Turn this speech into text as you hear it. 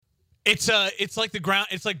It's like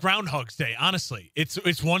it's like Groundhog's Day. Honestly,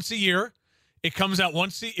 it's once a year. It comes out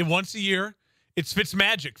once a year. It's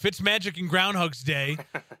Fitzmagic and Groundhog's Day,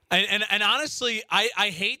 and honestly, I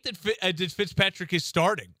hate that Fitzpatrick is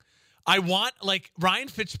starting. I want Ryan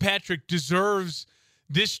Fitzpatrick deserves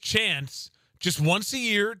this chance just once a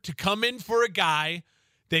year to come in for a guy.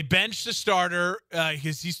 They bench the starter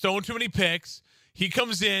because he's throwing too many picks. He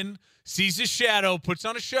comes in, sees his shadow, puts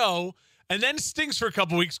on a show, and then stinks for a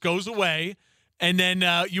couple weeks, goes away, and then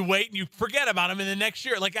you wait and you forget about him in the next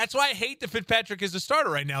year. That's why I hate that Fitzpatrick is a starter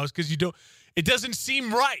right now, is because it doesn't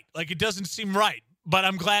seem right. It doesn't seem right. But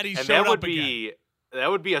I'm glad he showed up again. That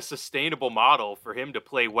would be a sustainable model for him to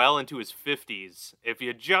play well into his 50s. If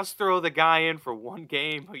you just throw the guy in for one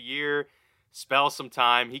game a year, spell some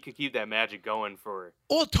time, he could keep that magic going for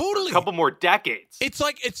a couple more decades. It's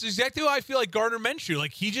exactly how I feel like Gardner Minshew.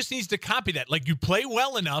 He just needs to copy that. You play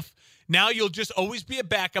well enough, now you'll just always be a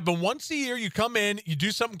backup. And once a year, you come in, you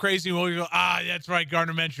do something crazy, and you go, that's right,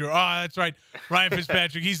 Gardner Minshew. That's right, Ryan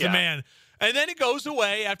Fitzpatrick. He's the man. And then it goes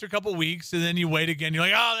away after a couple weeks, and then you wait again. You're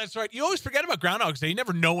like, that's right. You always forget about Groundhog's Day. You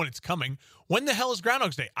never know when it's coming. When the hell is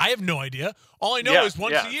Groundhog's Day? I have no idea. All I know is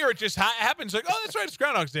once a year it just happens. That's right, it's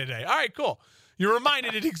Groundhog's Day today. All right, cool. You're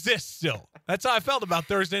reminded it exists still. That's how I felt about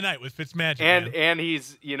Thursday night with Fitzmagic. And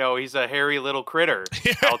he's a hairy little critter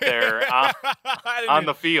out there on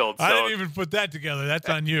the field. So I didn't even put that together. That's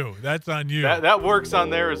on you. That's on you. That works on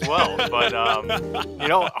there as well. But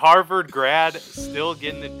Harvard grad still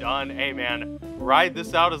getting it done. Hey man, ride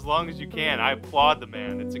this out as long as you can. I applaud the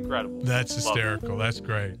man. It's incredible. That's hysterical. That's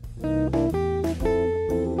great.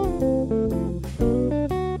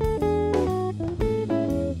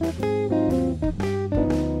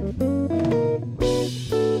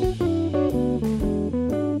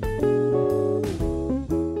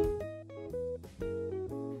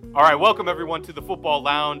 All right, welcome everyone to the Football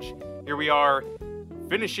Lounge. Here we are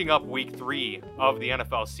finishing up week 3 of the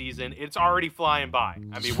NFL season. It's already flying by.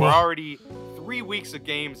 We're already 3 weeks of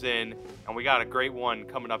games in, and we got a great one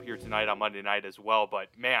coming up here tonight on Monday night as well. But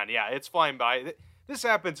man, yeah, it's flying by. This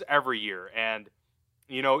happens every year, and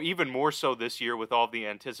even more so this year with all the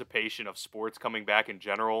anticipation of sports coming back in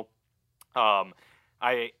general. And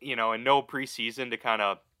no preseason to kind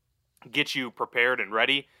of get you prepared and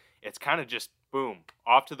ready. It's kind of just boom,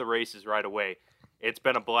 off to the races right away. It's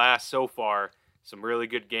been a blast so far. Some really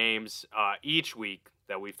good games each week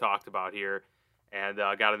that we've talked about here, and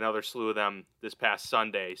got another slew of them this past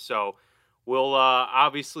Sunday. So we'll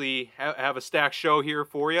obviously have a stacked show here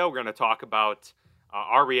for you. We're going to talk about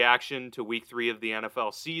our reaction to week 3 of the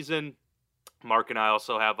NFL season. Mark and I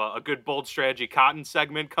also have a good bold strategy cotton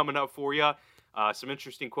segment coming up for you. Some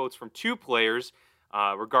interesting quotes from 2 players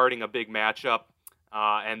regarding a big matchup.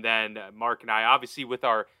 And then Mark and I, obviously, with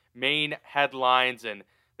our main headlines, and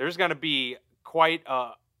there's going to be quite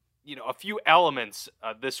a few elements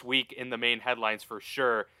this week in the main headlines for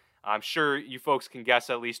sure. I'm sure you folks can guess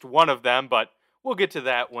at least one of them, but we'll get to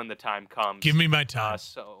that when the time comes. Give me my time.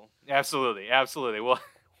 So absolutely. We'll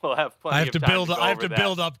have plenty of time I have to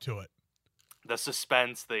build up to it. The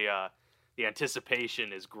suspense, the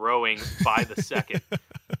anticipation is growing by the second.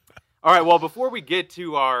 All right. Well, before we get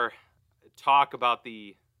to our talk about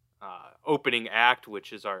the opening act,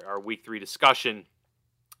 which is our week 3 discussion,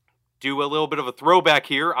 do a little bit of a throwback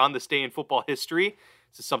here on this day in football history.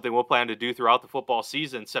 This is something we'll plan to do throughout the football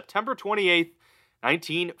season. September 28th,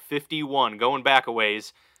 1951, going back a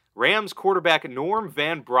ways, Rams quarterback Norm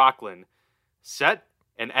Van Brocklin set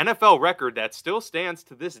an NFL record that still stands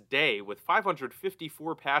to this day with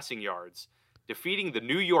 554 passing yards, defeating the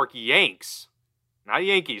New York Yanks. Not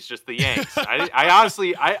Yankees, just the Yanks. I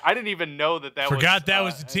honestly didn't even know that Forgot that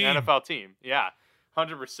was the team. An NFL team. Yeah,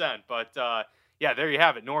 100%. But, there you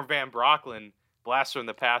have it. Norm Van Brocklin, blast from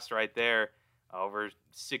the past right there, over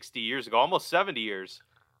 60 years ago, almost 70 years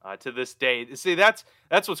to this day. See, that's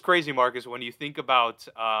what's crazy, Marcus, when you think about,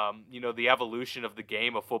 the evolution of the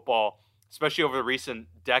game of football, especially over the recent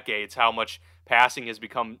decades, how much passing has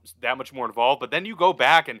become that much more involved. But then you go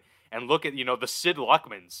back and look at, the Sid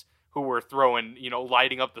Luckmans, who were throwing,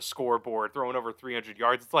 lighting up the scoreboard, throwing over 300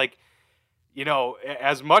 yards. It's like,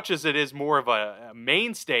 as much as it is more of a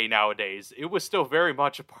mainstay nowadays, it was still very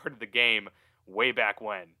much a part of the game way back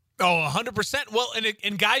when. Oh, 100%. Well,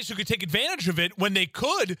 and guys who could take advantage of it when they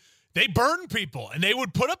could, they burned people, and they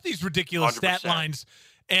would put up these ridiculous 100%. Stat lines.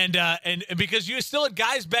 And because you still had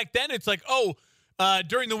guys back then, it's like,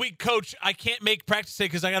 during the week, coach, I can't make practice today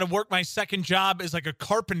because I got to work my second job as like a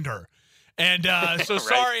carpenter. And so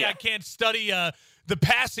sorry, I can't study the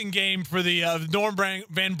passing game for the Norm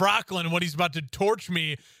Van Brocklin and what he's about to torch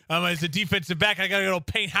me as a defensive back. I got to go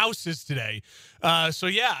paint houses today. So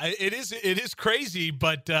yeah, it is crazy,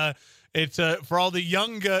 but it's for all the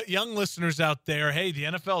young listeners out there. Hey, the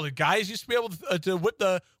NFL, the guys used to be able to whip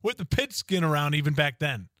the pigskin around even back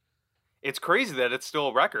then. It's crazy that it's still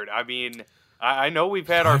a record. I mean, I know we've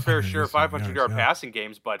had our fair share of 500-yard passing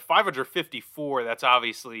games, but 554, that's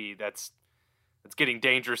getting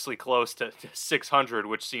dangerously close to 600,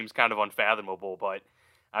 which seems kind of unfathomable. But,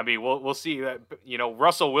 I mean, we'll see.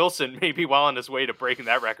 Russell Wilson may be well on his way to breaking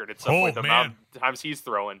that record at some point. The amount of times he's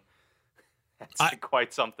throwing, that's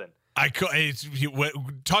quite something. I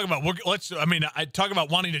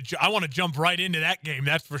want to jump right into that game.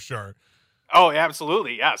 That's for sure. Oh,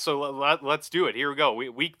 absolutely. Yeah. So let's do it. Here we go.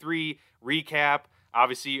 Week 3 recap.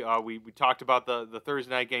 Obviously, we talked about the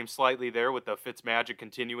Thursday night game slightly there with the Fitzmagic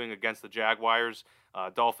continuing against the Jaguars.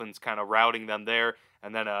 Dolphins kind of routing them there.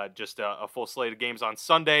 And then just a full slate of games on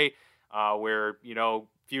Sunday where,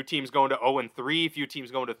 few teams going to 0-3, few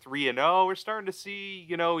teams going to 3-0. We're starting to see,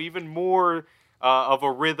 even more of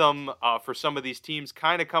a rhythm for some of these teams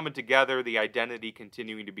kind of coming together, the identity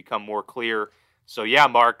continuing to become more clear. So, yeah,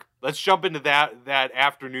 Mark, let's jump into that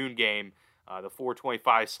afternoon game, the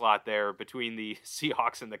 4:25 slot there between the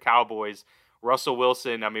Seahawks and the Cowboys. Russell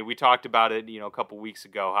Wilson, I mean, we talked about it, a couple weeks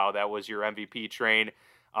ago, how that was your MVP train.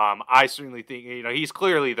 I certainly think, he's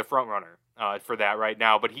clearly the front runner for that right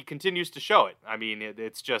now, but he continues to show it. I mean,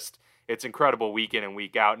 it's incredible week in and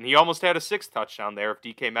week out. And he almost had a 6th touchdown there if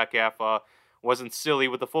DK Metcalf wasn't silly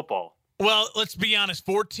with the football. Well, let's be honest.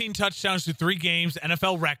 14 touchdowns through 3 games,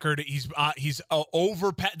 NFL record. He's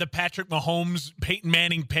over the Patrick Mahomes, Peyton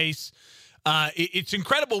Manning pace. It's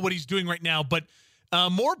incredible what he's doing right now. But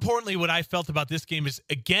more importantly, what I felt about this game is,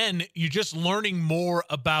 again, you're just learning more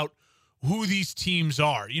about who these teams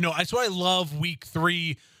are. That's why I love week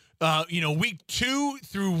 3. Week 2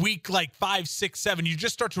 through week 5, 6, 7. You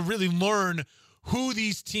just start to really learn who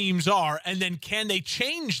these teams are, and then can they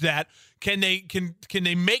change that? Can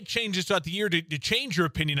they make changes throughout the year to change your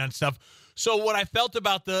opinion on stuff? So what I felt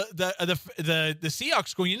about the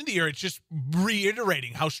Seahawks going into the year, it's just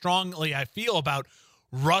reiterating how strongly I feel about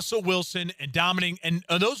Russell Wilson and dominating and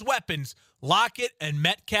those weapons, Lockett and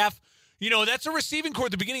Metcalf. That's a receiving core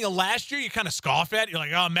at the beginning of last year. You kind of scoff at. You're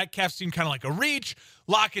like, oh, Metcalf seemed kind of like a reach.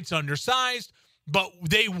 Lockett's undersized, but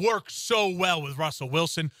they work so well with Russell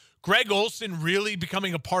Wilson. Greg Olsen really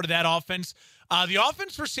becoming a part of that offense. The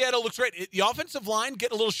offense for Seattle looks great. The offensive line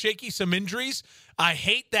getting a little shaky, some injuries. I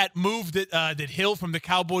hate that move that Hill from the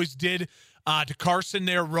Cowboys did to Carson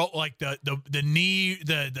there, like the knee,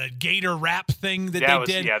 the gator wrap thing that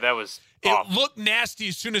they did. Yeah, that was awful. It looked nasty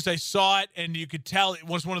as soon as I saw it, and you could tell it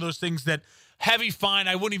was one of those things that heavy fine.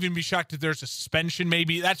 I wouldn't even be shocked if there's a suspension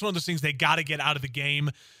maybe. That's one of those things they got to get out of the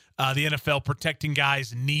game. The NFL protecting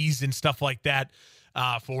guys' knees and stuff like that.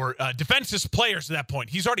 For defensive players at that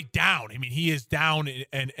point. He's already down. I mean, he is down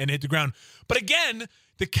and hit the ground. But again,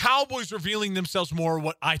 the Cowboys revealing themselves more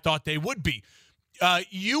what I thought they would be.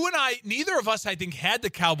 You and I, neither of us, I think, had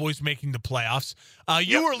the Cowboys making the playoffs.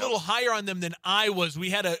 You were a little higher on them than I was.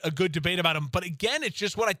 We had a good debate about them. But again, it's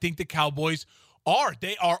just what I think the Cowboys are.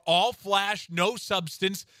 They are all flash, no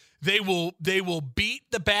substance. They will beat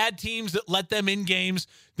the bad teams that let them in games.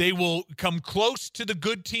 They will come close to the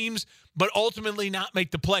good teams, but ultimately not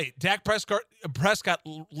make the play. Dak Prescott,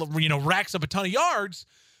 racks up a ton of yards,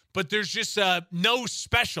 but there's just no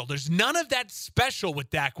special. There's none of that special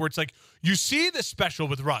with Dak where it's like you see the special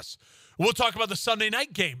with Russ. We'll talk about the Sunday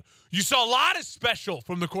night game. You saw a lot of special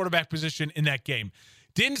from the quarterback position in that game.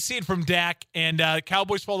 Didn't see it from Dak, and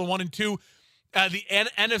Cowboys fall to 1-2. The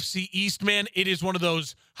NFC East, man, it is one of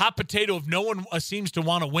those hot potato. If no one seems to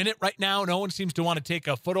want to win it right now, no one seems to want to take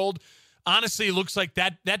a foothold. Honestly, it looks like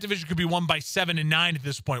that division could be won by 7 and 9 at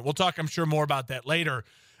this point. We'll talk, I'm sure, more about that later.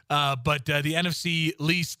 But the NFC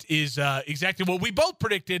least is exactly what we both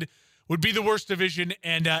predicted would be the worst division,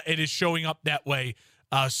 and it is showing up that way,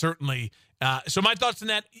 certainly. So my thoughts on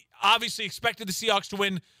that, obviously expected the Seahawks to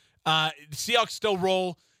win. The Seahawks still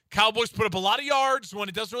roll. Cowboys put up a lot of yards when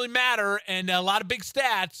it doesn't really matter and a lot of big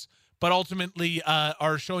stats, but ultimately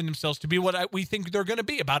are showing themselves to be what we think they're going to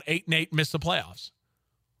be, about 8-8, miss the playoffs.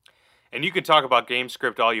 And you can talk about game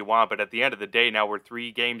script all you want, but at the end of the day, now we're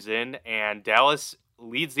 3 games in, and Dallas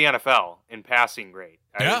leads the NFL in passing rate.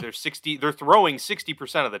 Yeah. They're throwing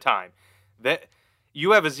 60% of the time. That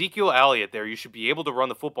you have Ezekiel Elliott there. You should be able to run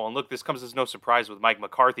the football. And look, this comes as no surprise with Mike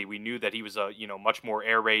McCarthy. We knew that he was a much more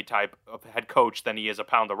air raid type of head coach than he is a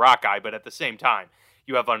pound the rock guy. But at the same time,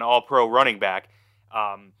 you have an all-pro running back.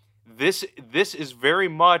 This is very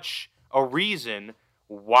much a reason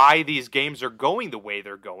why these games are going the way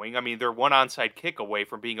they're going. I mean, they're one onside kick away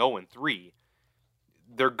from being 0-3.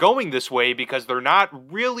 They're going this way because they're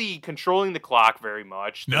not really controlling the clock very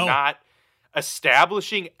much. They're not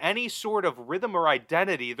establishing any sort of rhythm or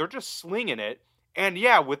identity. They're just slinging it. And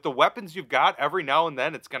yeah, with the weapons you've got, every now and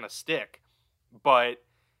then it's going to stick. But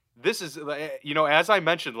this is, as I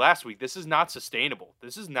mentioned last week, this is not sustainable.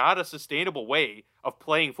 This is not a sustainable way of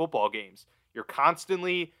playing football games. You're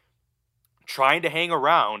constantly trying to hang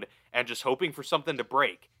around and just hoping for something to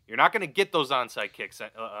break. You're not going to get those onside kicks,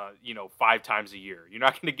 5 times a year. You're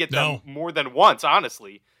not going to get them more than once,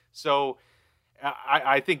 honestly. So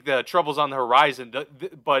I think the trouble's on the horizon.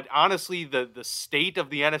 But honestly, the state of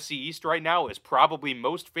the NFC East right now is probably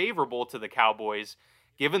most favorable to the Cowboys,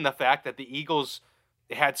 given the fact that the Eagles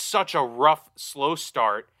had such a rough, slow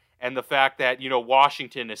start, and the fact that,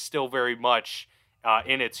 Washington is still very much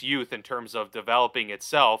in its youth in terms of developing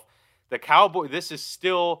itself. The Cowboys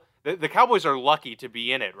are lucky to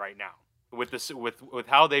be in it right now with this, with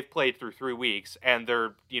how they've played through 3 weeks, and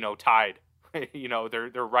they're, tied.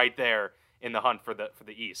 They're right there in the hunt for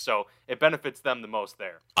the East. So it benefits them the most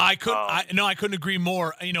there. I couldn't agree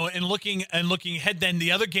more. And looking ahead, then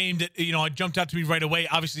the other game that it jumped out to me right away,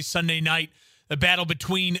 obviously Sunday night, the battle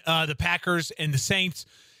between the Packers and the Saints.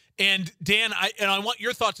 And Dan, I want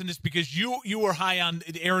your thoughts on this because you were high on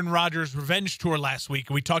the Aaron Rodgers revenge tour last week,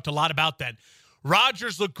 and we talked a lot about that.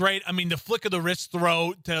 Rodgers looked great. I mean, the flick of the wrist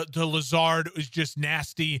throw to Lazard was just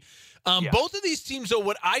nasty. Both of these teams, though,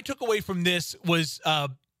 what I took away from this was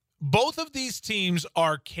both of these teams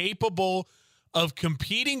are capable of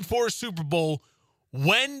competing for a Super Bowl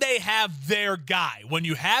when they have their guy, when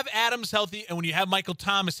you have Adams healthy and when you have Michael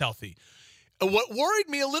Thomas healthy. What worried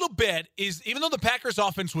me a little bit is even though the Packers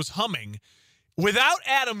offense was humming, without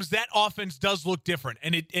Adams, that offense does look different.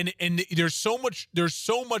 And there's so much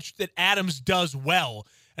that Adams does well.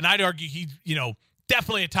 And I'd argue he's,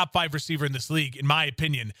 definitely a top 5 receiver in this league, in my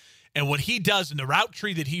opinion. And what he does in the route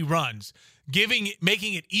tree that he runs,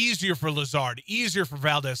 making it easier for Lazard, easier for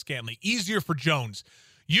Valdez-Scantling, easier for Jones.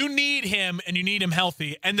 You need him, and you need him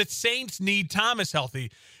healthy. And the Saints need Thomas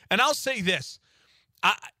healthy. And I'll say this.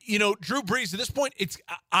 Drew Brees, at this point, it's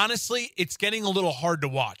getting a little hard to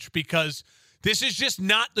watch because this is just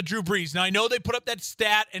not the Drew Brees. Now, I know they put up that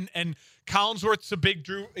stat, and Collinsworth's a big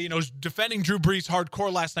defending Drew Brees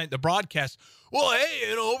hardcore last night in the broadcast. Well,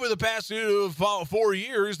 hey, over the past 4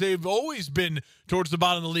 years, they've always been towards the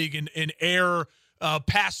bottom of the league in air,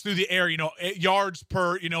 pass through the air, yards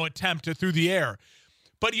per, attempt through the air.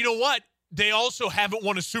 But you know what? They also haven't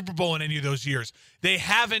won a Super Bowl in any of those years. They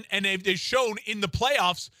haven't, and they've shown in the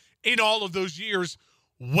playoffs in all of those years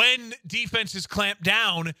when defenses clamp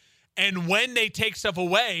down and when they take stuff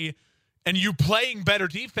away and you playing better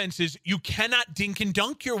defenses, you cannot dink and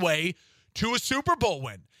dunk your way to a Super Bowl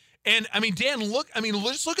win. And, Dan,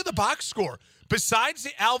 let's look at the box score. Besides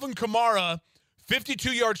the Alvin Kamara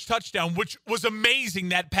 52 yards touchdown, which was amazing,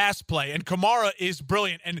 that pass play, and Kamara is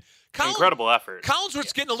brilliant. And incredible effort.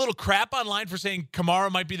 Collinsworth's getting a little crap online for saying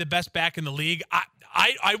Kamara might be the best back in the league.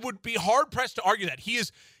 I would be hard-pressed to argue that.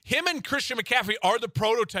 Him and Christian McCaffrey are the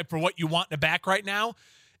prototype for what you want in a back right now.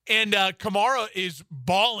 And Kamara is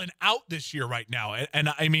balling out this year right now. And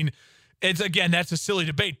that's a silly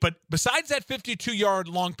debate. But besides that 52-yard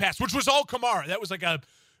long pass, which was all Kamara, that was like a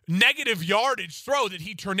negative yardage throw that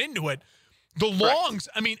he turned into it. The longs,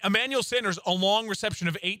 Emmanuel Sanders, a long reception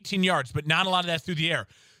of 18 yards, but not a lot of that through the air.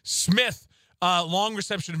 Smith, long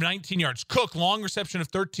reception of 19 yards. Cook, long reception of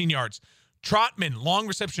 13 yards. Trotman, long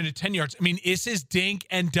reception of 10 yards. This is dink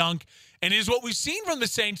and dunk, and it is what we've seen from the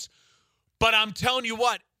Saints. But I'm telling you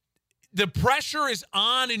what, the pressure is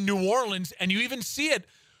on in New Orleans, and you even see it.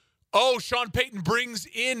 Oh, Sean Payton brings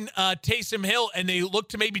in Taysom Hill, and they look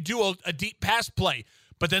to maybe do a deep pass play.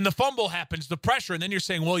 But then the fumble happens, the pressure, and then you're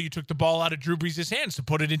saying, well, you took the ball out of Drew Brees' hands to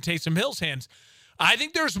put it in Taysom Hill's hands. I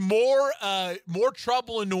think there's more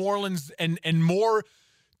trouble in New Orleans and more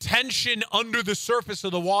tension under the surface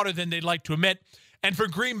of the water than they'd like to admit. And for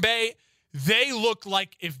Green Bay, they look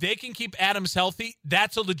like if they can keep Adams healthy,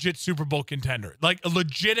 that's a legit Super Bowl contender. Like a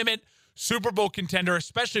legitimate Super Bowl contender,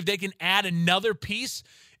 especially if they can add another piece.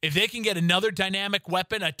 If they can get another dynamic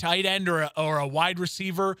weapon, a tight end or a wide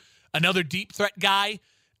receiver, another deep threat guy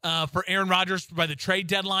for Aaron Rodgers by the trade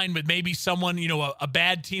deadline, but maybe someone, a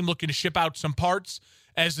bad team looking to ship out some parts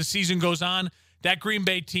as the season goes on. That Green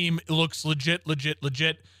Bay team looks legit.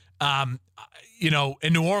 In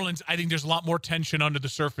New Orleans, I think there's a lot more tension under the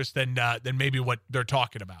surface than maybe what they're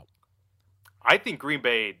talking about. I think Green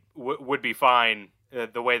Bay would be fine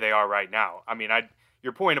the way they are right now.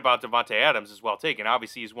 Your point about Devontae Adams is well taken.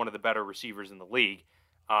 Obviously, he's one of the better receivers in the league.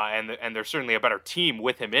 and they're certainly a better team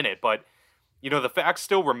with him in it. But the fact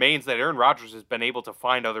still remains that Aaron Rodgers has been able to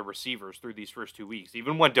find other receivers through these first 2 weeks.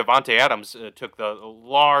 Even when Davante Adams took the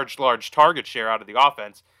large target share out of the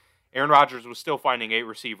offense, Aaron Rodgers was still finding 8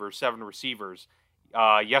 receivers, 7 receivers.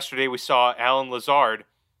 Yesterday we saw Alan Lazard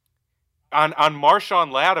on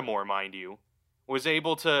Marshawn Lattimore, mind you, was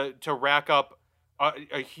able to rack up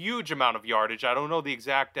a huge amount of yardage. I don't know the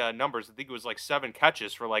exact numbers. I think it was like 7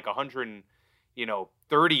 catches for like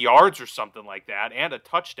 130 yards or something like that, and a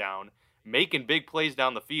touchdown, making big plays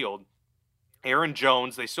down the field. Aaron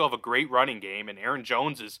Jones, they still have a great running game, and Aaron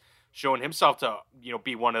Jones is showing himself to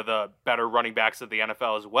be one of the better running backs of the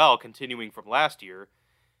NFL as well, continuing from last year.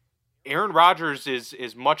 Aaron Rodgers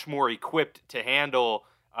is much more equipped to handle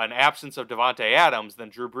an absence of Davante Adams than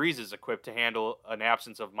Drew Brees is equipped to handle an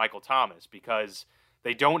absence of Michael Thomas, because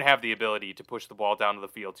they don't have the ability to push the ball down to the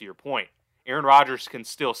field, to your point. Aaron Rodgers can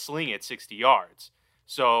still sling it 60 yards.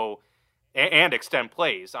 So, and extend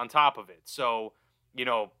plays on top of it. So,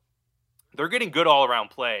 they're getting good all-around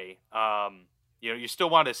play. You still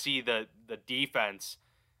want to see the defense,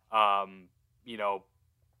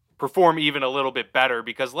 perform even a little bit better,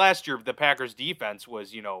 because last year the Packers defense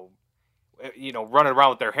was, running around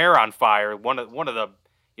with their hair on fire. One of the,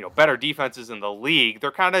 better defenses in the league.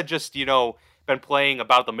 They're kind of just, been playing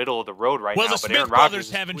about the middle of the road right now. Well, the Smith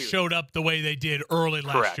brothers haven't showed up the way they did early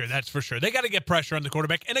last year. That's for sure. They got to get pressure on the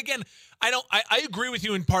quarterback. And again, I agree with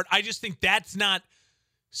you in part. I just think that's not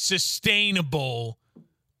sustainable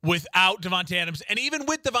without Davante Adams. And even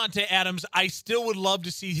with Davante Adams, I still would love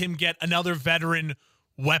to see him get another veteran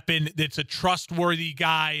weapon that's a trustworthy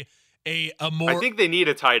guy. I think they need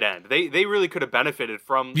a tight end. They really could have benefited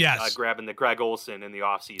from grabbing the Greg Olsen in the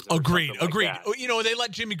offseason. Agreed. Like they let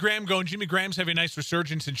Jimmy Graham go, and Jimmy Graham's having a nice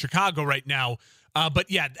resurgence in Chicago right now. But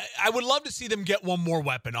yeah, I would love to see them get one more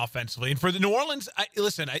weapon offensively. And for the New Orleans,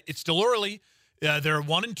 it's still early. They're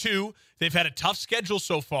 1-2. They've had a tough schedule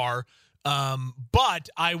so far. But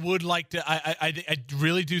I would like to. I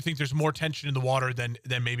really do think there's more tension in the water than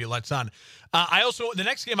maybe it lets on. The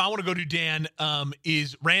next game I want to go to, Dan,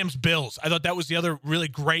 is Rams-Bills. I thought that was the other really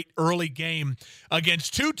great early game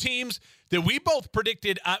against two teams that we both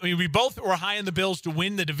predicted. We both were high on the Bills to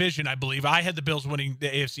win the division, I believe. I had the Bills winning the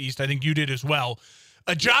AFC East. I think you did as well.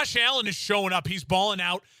 Josh Allen is showing up. He's balling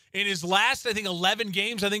out. In his last, 11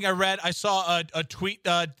 games, I saw a tweet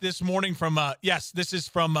this morning from, this is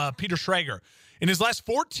from Peter Schrager. In his last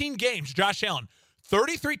 14 games, Josh Allen,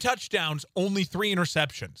 33 touchdowns, only 3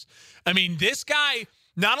 interceptions. I mean, this guy,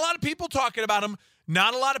 not a lot of people talking about him,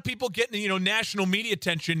 not a lot of people getting, national media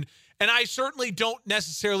attention. And I certainly don't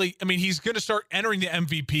necessarily, he's going to start entering the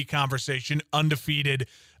MVP conversation, undefeated,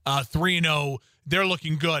 3-0. They're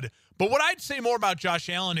looking good. But what I'd say more about Josh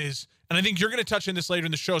Allen is, and I think you're going to touch on this later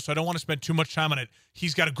in the show, so I don't want to spend too much time on it.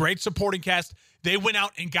 He's got a great supporting cast. They went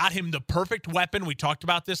out and got him the perfect weapon. We talked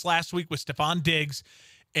about this last week with Stephon Diggs,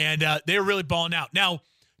 and they were really balling out. Now,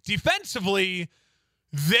 defensively,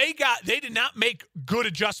 they did not make good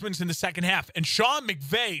adjustments in the second half. And Sean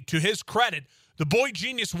McVay, to his credit, the boy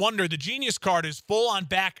genius wonder, the genius card is full on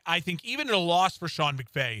back. I think even in a loss for Sean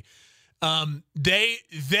McVay,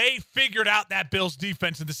 they figured out that Bills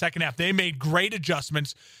defense in the second half. They made great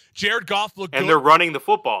adjustments. Jared Goff looked good. And they're running the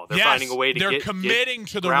football. They're finding a way to they're committing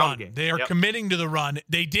to the run. Game. They are committing to the run.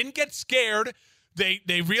 They didn't get scared.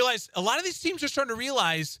 They realized, a lot of these teams are starting to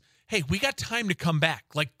realize, hey, we got time to come back.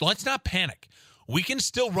 Like, let's not panic. We can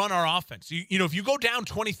still run our offense. If you go down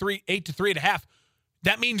 8-3 at half,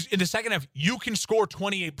 that means in the second half you can score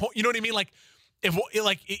 28 points. You know what I mean?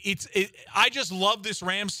 I just love this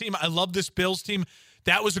Rams team. I love this Bills team.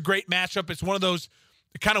 That was a great matchup. It's one of those,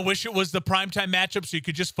 I kind of wish it was the primetime matchup so you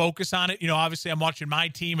could just focus on it. Obviously I'm watching my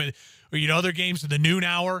team or other games at the noon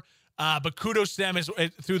hour. But kudos to them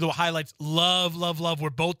through the highlights. Love where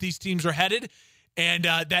both these teams are headed. And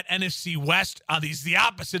that NFC West is the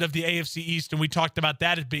opposite of the AFC East. And we talked about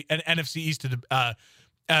that as an NFC East in the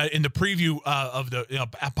preview of the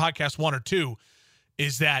podcast 1 or 2.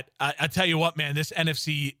 Is that I tell you what, man, that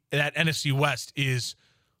NFC West is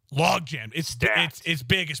log jammed. It's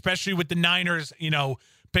big, especially with the Niners,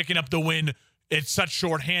 picking up the win. It's such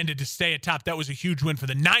shorthanded to stay atop. That was a huge win for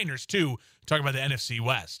the Niners too. Talking about the NFC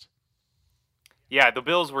West. Yeah, the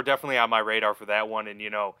Bills were definitely on my radar for that one, and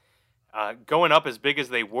going up as big as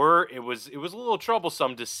they were, it was a little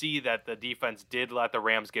troublesome to see that the defense did let the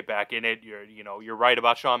Rams get back in it. You're right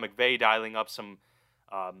about Sean McVay dialing up some.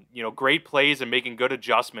 Great plays and making good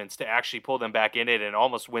adjustments to actually pull them back in it and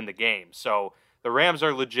almost win the game. So the Rams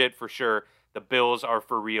are legit for sure. The Bills are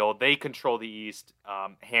for real. They control the East,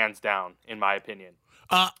 hands down, in my opinion.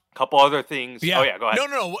 Couple other things. Yeah. Oh, yeah, go ahead.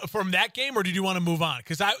 No. From that game, or did you want to move on?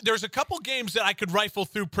 Because there's a couple games that I could rifle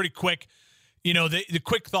through pretty quick. You know, the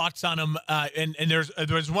quick thoughts on them. And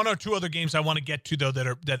there's one or two other games I want to get to, though,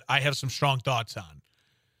 that I have some strong thoughts on.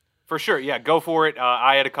 For sure, yeah, go for it.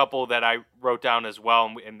 I had a couple that I wrote down as well,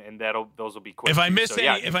 and those will be quick. If I miss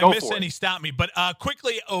any, stop me. But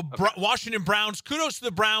quickly, Okay. Washington Browns. Kudos to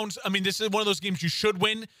the Browns. I mean, this is one of those games you should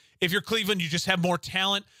win. If you're Cleveland, you just have more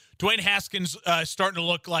talent. Dwayne Haskins starting to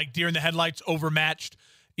look like deer in the headlights, overmatched.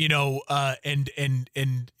 You know, and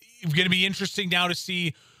it's going to be interesting now to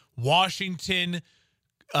see Washington,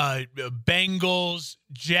 Bengals,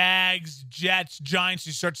 Jags, Jets, Giants.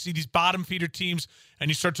 You start to see these bottom feeder teams, and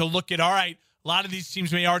you start to look at, all right, a lot of these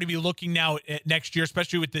teams may already be looking now at next year,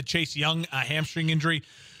 especially with the Chase Young hamstring injury.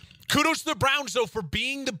 Kudos to the Browns, though, for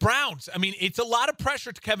being the Browns. I mean, it's a lot of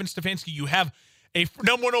pressure to Kevin Stefanski. You have a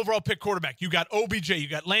number one overall pick quarterback. You got OBJ, you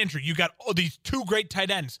got Landry, you got these two great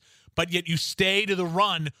tight ends, but yet you stay to the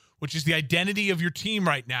run, which is the identity of your team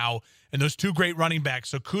right now, and those two great running backs.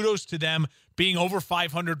 So kudos to them being over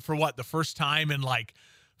 500 for the first time in like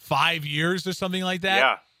 5 years or something like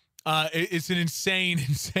that. Yeah. It's an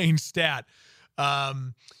insane stat.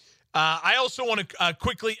 I also want to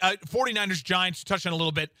quickly 49ers Giants touch on a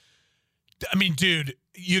little bit. I mean, dude,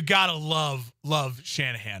 you gotta love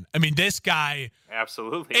Shanahan. I mean, this guy.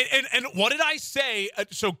 Absolutely. And what did I say?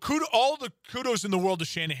 So all the kudos in the world to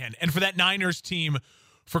Shanahan, and for that Niners team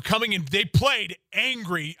for coming in. They played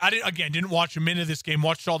angry. I didn't watch a minute of this game.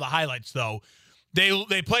 Watched all the highlights though.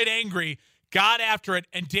 They played angry, got after it,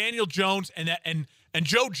 and Daniel Jones and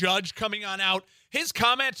Joe Judge coming on out. His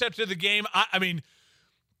comments after the game. I mean.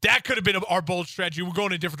 That could have been our bold strategy. We're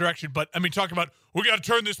going a different direction. But, I mean, talking about, we got to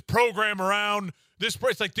turn this program around.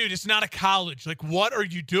 It's like, dude, it's not a college. Like, what are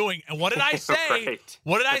you doing? And what did I say? Right.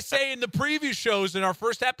 What did I say in the previous shows, in our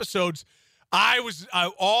first episodes? I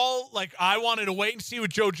wanted to wait and see with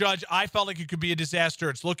Joe Judge. I felt like it could be a disaster.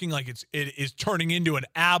 It's looking like it is turning into an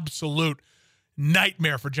absolute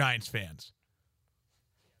nightmare for Giants fans.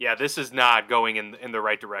 Yeah, this is not going in the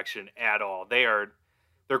right direction at all.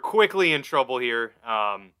 They're quickly in trouble here,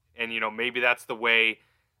 and maybe that's the way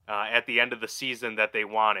at the end of the season that they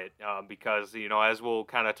want it, because as we'll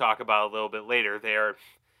kind of talk about a little bit later, they're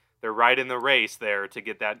right in the race there to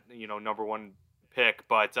get that number one pick.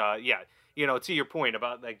 But to your point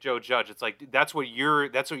about like Joe Judge, it's like that's what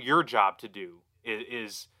your job to do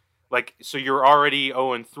is like, so you're already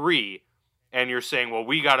 0-3. And you're saying, well,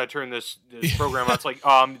 we got to turn this program out. It's like,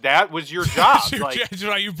 that was your job. That's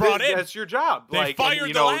why you brought in. That's your job. They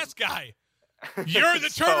fired the last guy. You're the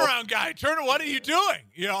turnaround guy. What are you doing?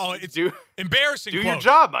 It's embarrassing. Do quotes.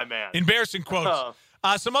 your job, my man. Embarrassing quotes.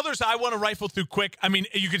 Some others I want to rifle through quick. I mean,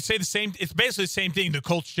 you could say the same. It's basically the same thing. The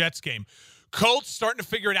Colts-Jets game. Colts starting to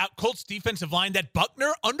figure it out. Colts defensive line. That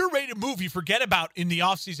Buckner underrated move you forget about in the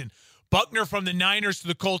offseason. Buckner from the Niners to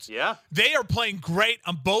the Colts. Yeah. They are playing great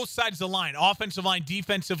on both sides of the line, offensive line,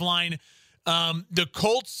 defensive line. The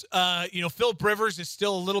Colts, Phillip Rivers is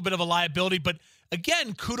still a little bit of a liability. But,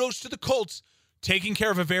 again, kudos to the Colts taking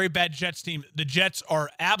care of a very bad Jets team. The Jets are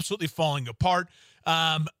absolutely falling apart.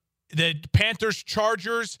 The Panthers,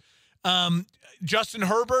 Chargers, Justin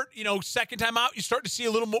Herbert, second time out, you start to see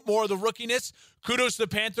a little more of the rookiness. Kudos to the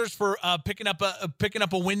Panthers for picking up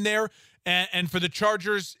a win there. And for the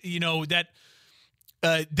Chargers, that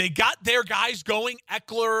they got their guys going,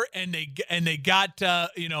 Eckler, and they got the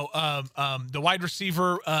wide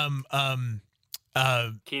receiver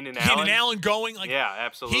Keenan Allen going. Like, yeah,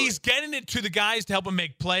 absolutely. He's getting it to the guys to help him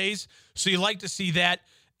make plays. So you like to see that.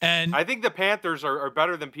 And I think the Panthers are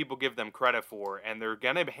better than people give them credit for, and they're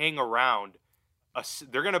gonna hang around.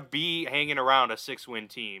 They're gonna be hanging around a 6-win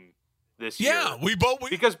team this year. Yeah,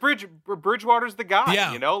 because Bridgewater's the guy.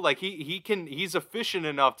 Yeah. Like he's efficient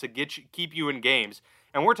enough to keep you in games.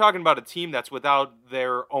 And we're talking about a team that's without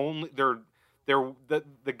the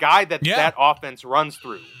guy that offense runs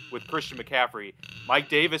through with Christian McCaffrey. Mike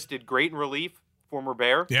Davis did great in relief, former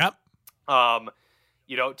Bear. Yep.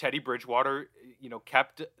 Teddy Bridgewater,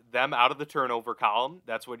 kept them out of the turnover column.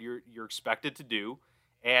 That's what you're expected to do.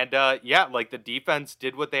 And the defense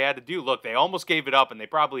did what they had to do. Look, they almost gave it up, and they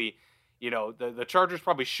probably, the Chargers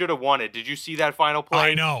probably should have won it. Did you see that final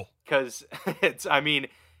play? I know. Because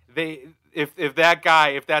if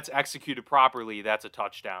that's executed properly, that's a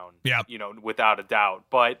touchdown. Yeah. Without a doubt.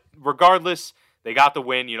 But regardless, they got the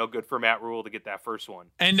win. Good for Matt Rule to get that first one.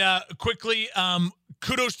 And quickly,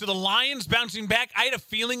 kudos to the Lions bouncing back. I had a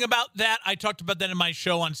feeling about that. I talked about that in my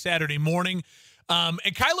show on Saturday morning. And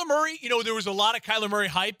Kyler Murray, there was a lot of Kyler Murray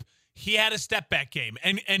hype. He had a step back game,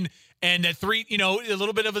 and that three, a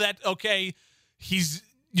little bit of that. Okay, he's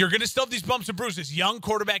you're going to still have these bumps and bruises. Young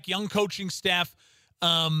quarterback, young coaching staff.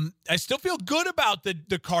 I still feel good about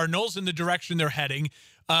the Cardinals and the direction they're heading.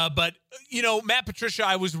 But, Matt Patricia,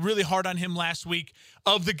 I was really hard on him last week.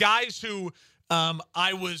 Of the guys who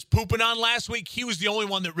I was pooping on last week, he was the only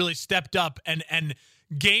one that really stepped up and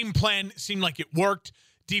game plan seemed like it worked.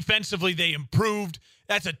 Defensively, they improved.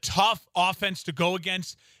 That's a tough offense to go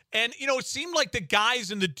against. And, it seemed like the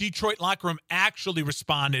guys in the Detroit locker room actually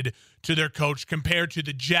responded to their coach compared to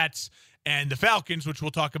the Jets and the Falcons, which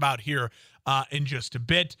we'll talk about here in just a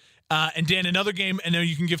bit. And Dan, another game, and then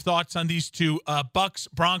you can give thoughts on these two. Bucks,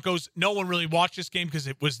 Broncos. No one really watched this game because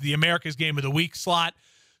it was the America's Game of the Week slot.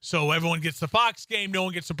 So everyone gets the Fox game. No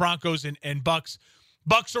one gets the Broncos and Bucks.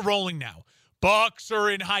 Bucks are rolling now. Bucks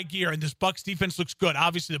are in high gear, and this Bucks defense looks good.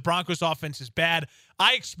 Obviously, the Broncos offense is bad.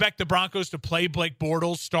 I expect the Broncos to play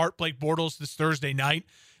start Blake Bortles this Thursday night.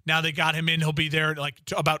 Now they got him in. He'll be there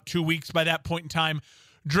about 2 weeks by that point in time.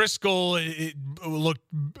 Driscoll, it looked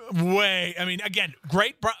again,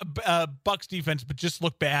 great Bucks defense, but just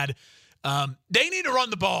looked bad. They need to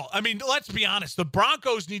run the ball. Let's be honest. The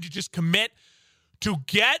Broncos need to just commit to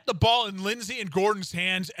get the ball in Lindsey and Gordon's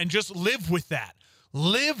hands and just live with that.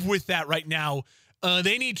 Live with that right now.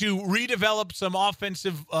 They need to redevelop some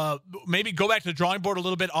offensive, maybe go back to the drawing board a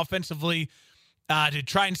little bit offensively to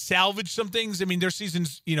try and salvage some things. Their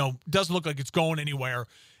season's, doesn't look like it's going anywhere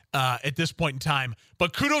at this point in time.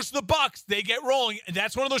 But kudos to the Bucks. They get rolling. And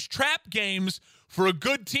that's one of those trap games for a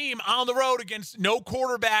good team on the road against no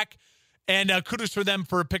quarterback. And kudos for them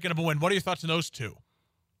for picking up a win. What are your thoughts on those two?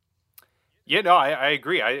 Yeah, no, I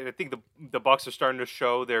agree. I think the Bucks are starting to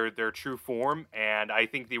show their true form, and I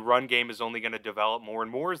think the run game is only going to develop more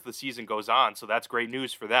and more as the season goes on. So that's great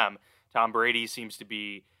news for them. Tom Brady seems to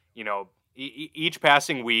be, each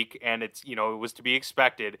passing week, and it's it was to be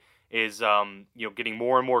expected, is getting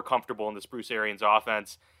more and more comfortable in this Bruce Arians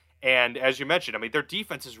offense. And as you mentioned, their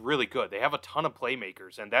defense is really good. They have a ton of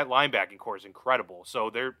playmakers, and that linebacking core is incredible. So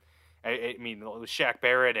they're. Shaq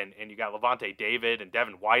Barrett and you got Levante David and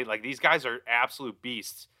Devin White. Like, these guys are absolute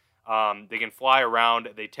beasts. They can fly around.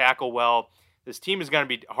 They tackle well. This team is going to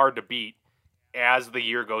be hard to beat as the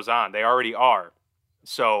year goes on. They already are.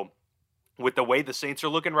 So with the way the Saints are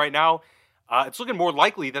looking right now, it's looking more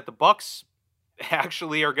likely that the Bucks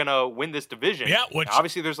actually are going to win this division. Yeah,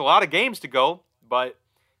 obviously there's a lot of games to go, but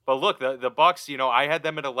look, the Bucks, I had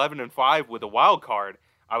them at 11-5 with a wild card.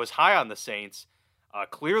 I was high on the Saints.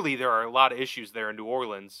 Clearly, there are a lot of issues there in New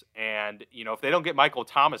Orleans, and if they don't get Michael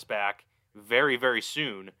Thomas back very, very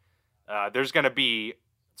soon, there's going to be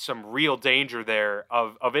some real danger there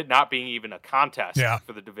of it not being even a contest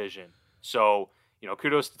for the division. So,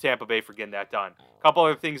 kudos to Tampa Bay for getting that done. A couple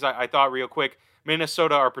other things I thought real quick.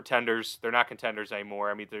 Minnesota are pretenders; they're not contenders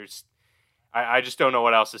anymore. I just don't know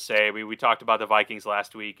what else to say. We talked about the Vikings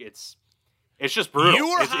last week. It's just brutal. You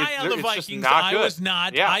were high on the Vikings. I was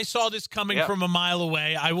not. Yeah. I saw this coming from a mile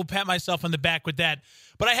away. I will pat myself on the back with that.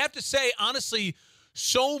 But I have to say, honestly,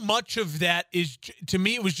 so much of that is, to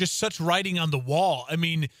me, it was just such writing on the wall.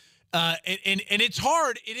 And it's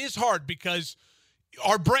hard. It is hard because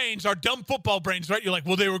our brains, our dumb football brains, right? You're like,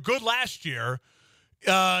 well, they were good last year.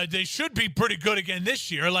 They should be pretty good again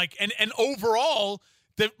this year. And overall,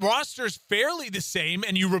 the roster is fairly the same.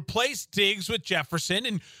 And you replace Diggs with Jefferson,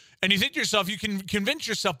 and you think to yourself, you can convince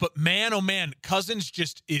yourself, but man, oh man, Cousins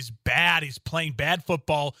just is bad. He's playing bad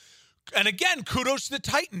football. And again, kudos to the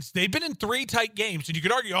Titans. They've been in 3 tight games. And you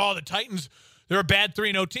could argue, the Titans, they're a bad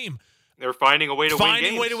 3-0 team. They're finding a way to win games.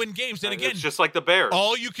 Finding a way to win games. And again, it's just like the Bears.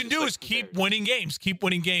 All you can do is keep winning games. Keep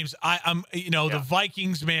winning games. The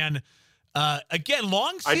Vikings, man, again,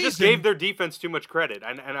 long season. I just gave their defense too much credit,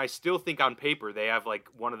 and I still think on paper they have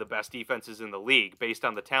one of the best defenses in the league based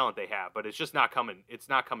on the talent they have, but it's just not coming. It's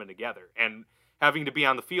not coming together, and having to be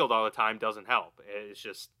on the field all the time doesn't help. It's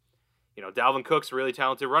just, Dalvin Cook's a really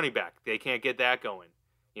talented running back. They can't get that going.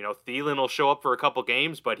 Thielen will show up for a couple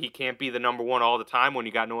games, but he can't be the number one all the time when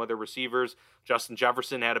you got no other receivers. Justin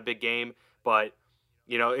Jefferson had a big game, but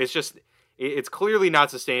it's clearly not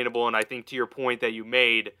sustainable. And I think to your point that you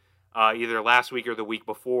made, either last week or the week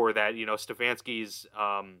before, that Stefanski's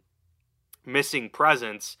missing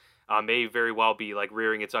presence may very well be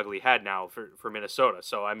rearing its ugly head now for Minnesota.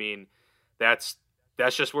 So that's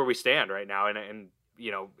just where we stand right now, and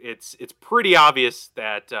it's pretty obvious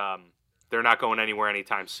that they're not going anywhere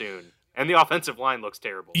anytime soon. And the offensive line looks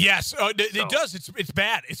terrible. Yes, it does. It's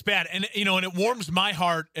bad. It's bad. And and it warms my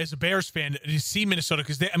heart as a Bears fan to see Minnesota,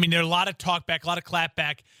 because there are a lot of talk back, a lot of clap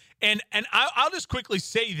back. And I'll just quickly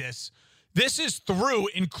say this. This is through,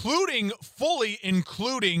 fully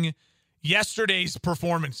including yesterday's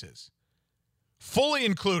performances. Fully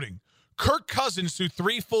including. Kirk Cousins through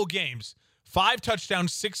 3 full games, 5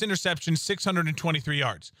 touchdowns, 6 interceptions, 623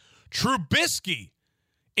 yards. Trubisky,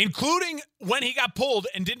 including when he got pulled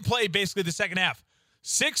and didn't play basically the second half,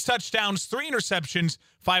 6 touchdowns, 3 interceptions,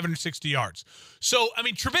 560 yards. So, I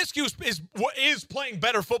mean, Trubisky is playing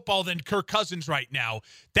better football than Kirk Cousins right now.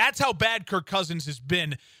 That's how bad Kirk Cousins has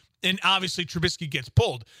been, and obviously Trubisky gets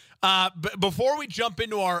pulled. But before we jump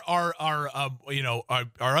into our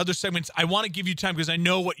other segments, I want to give you time because I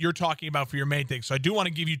know what you're talking about for your main thing. So I do want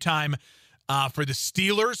to give you time for the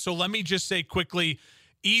Steelers. So let me just say quickly,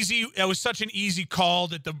 it was such an easy call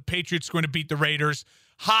that the Patriots were going to beat the Raiders.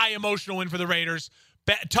 High emotional win for the Raiders.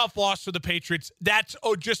 Tough loss for the Patriots. That's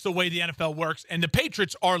just the way the NFL works. And the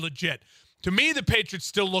Patriots are legit. To me, the Patriots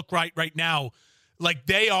still look right now like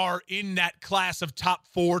they are in that class of top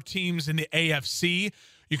 4 teams in the AFC.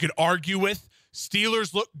 You could argue with.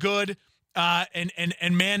 Steelers look good.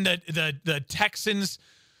 And man, the Texans,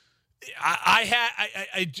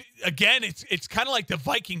 again, it's kind of like the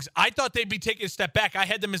Vikings. I thought they'd be taking a step back. I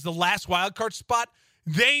had them as the last wild card spot.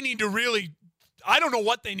 They need to really, I don't know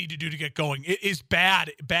what they need to do to get going. It is bad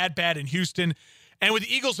in Houston. And with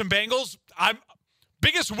the Eagles and Bengals, I'm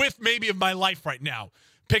biggest whiff maybe of my life right now,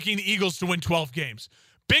 picking the Eagles to win 12 games.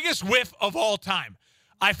 Biggest whiff of all time.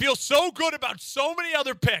 I feel so good about so many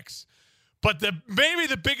other picks, but maybe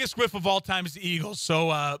the biggest whiff of all time is the Eagles.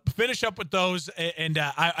 So finish up with those, and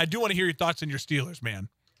I do want to hear your thoughts on your Steelers, man.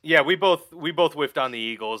 Yeah, we both whiffed on the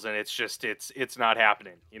Eagles, and it's not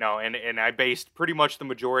happening, And I based pretty much the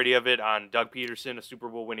majority of it on Doug Peterson, a Super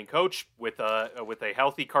Bowl winning coach, with a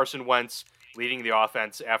healthy Carson Wentz leading the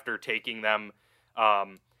offense after taking them.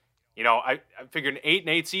 I figured an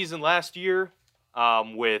 8-8 season last year,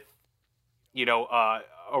 with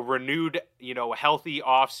a renewed healthy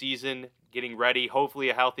off season, getting ready, hopefully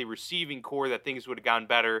a healthy receiving core, that things would have gone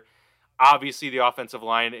better. Obviously, the offensive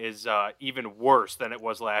line is even worse than it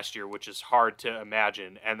was last year, which is hard to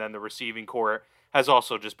imagine. And then the receiving core has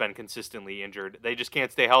also just been consistently injured. They just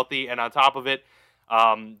can't stay healthy. And on top of it,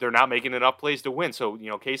 they're not making enough plays to win. So,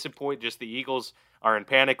 case in point, just the Eagles are in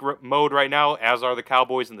panic mode right now, as are the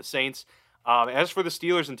Cowboys and the Saints. As for the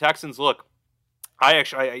Steelers and Texans, look,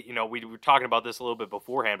 we were talking about this a little bit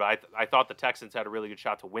beforehand, but I thought the Texans had a really good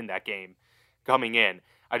shot to win that game coming in.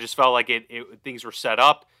 I just felt like things were set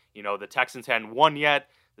up. The Texans hadn't won yet.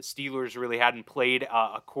 The Steelers really hadn't played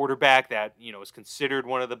a quarterback that, is considered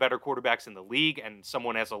one of the better quarterbacks in the league, and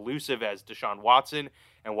someone as elusive as Deshaun Watson.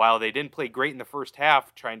 And while they didn't play great in the first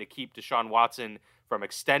half, trying to keep Deshaun Watson from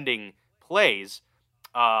extending plays,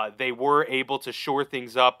 they were able to shore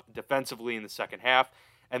things up defensively in the second half.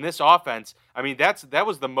 And this offense, that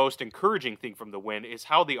was the most encouraging thing from the win, is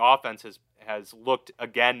how the offense has looked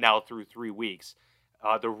again now through 3 weeks.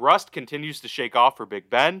 The rust continues to shake off for Big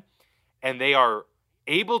Ben, and they are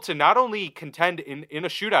able to not only contend in a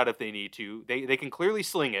shootout if they need to, they can clearly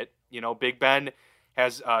sling it. Big Ben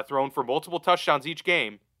has thrown for multiple touchdowns each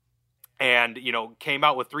game, and, came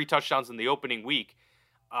out with 3 touchdowns in the opening week.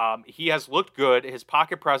 He has looked good. His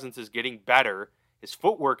pocket presence is getting better. His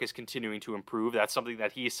footwork is continuing to improve. That's something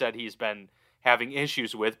that he said he's been having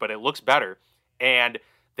issues with, but it looks better. And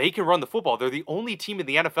they can run the football. They're the only team in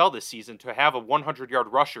the NFL this season to have a 100-yard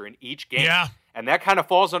rusher in each game. Yeah. And that kind of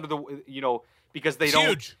falls under the, because they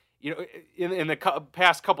don't, huge. In the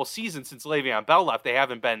past couple seasons since Le'Veon Bell left, they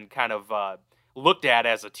haven't been kind of looked at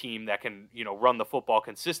as a team that can, run the football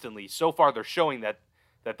consistently. So far, they're showing that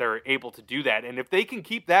they're able to do that. And if they can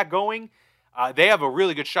keep that going, they have a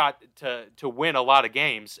really good shot to win a lot of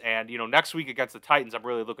games. And, next week against the Titans, I'm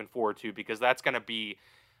really looking forward to, because that's going to be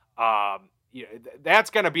that's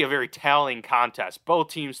going to be a very telling contest. Both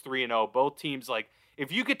teams 3-0. Both teams,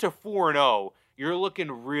 if you get to 4-0, you're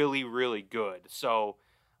looking really, really good. So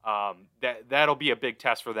that'll be a big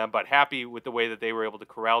test for them. But happy with the way that they were able to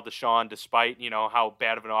corral Deshaun, despite, how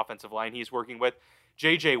bad of an offensive line he's working with.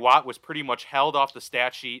 J.J. Watt was pretty much held off the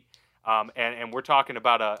stat sheet. And we're talking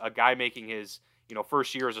about a guy making his,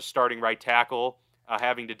 first year as a starting right tackle,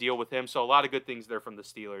 having to deal with him. So a lot of good things there from the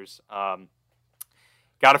Steelers.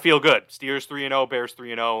 Got to feel good. Steelers 3-0, Bears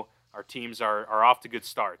 3-0. Our teams are off to good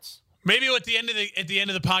starts. Maybe at the end of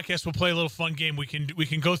the podcast, we'll play a little fun game. We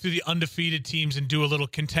can go through the undefeated teams and do a little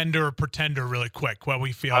contender or pretender really quick. What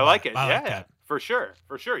we feel. I like it. Like that. For sure.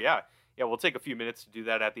 Yeah. We'll take a few minutes to do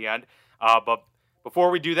that at the end. But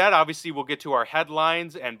before we do that, obviously we'll get to our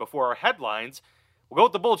headlines. And before our headlines, we'll go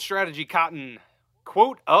with the Bold Strategy Cotton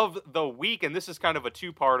quote of the week. And this is kind of a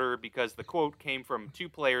two-parter because the quote came from 2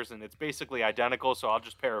 players and it's basically identical. So I'll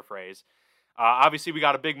just paraphrase. Obviously, we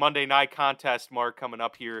got a big Monday night contest, Mark, coming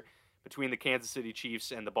up here between the Kansas City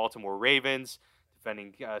Chiefs and the Baltimore Ravens.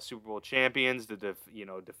 defending Super Bowl champions, the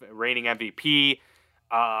reigning MVP.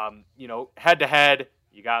 Head to head,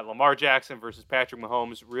 you got Lamar Jackson versus Patrick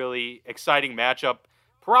Mahomes. Really exciting matchup.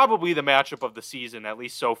 Probably the matchup of the season, at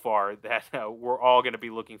least so far, that we're all going to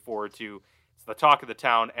be looking forward to. It's the talk of the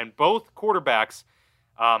town. And both quarterbacks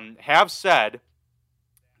have said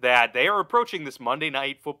that they are approaching this Monday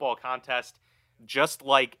Night Football contest just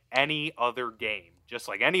like any other game. Just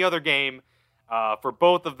like any other game for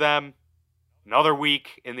both of them. Another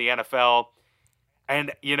week in the NFL.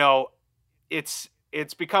 And,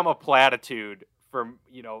 it's become a platitude for,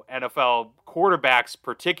 NFL quarterbacks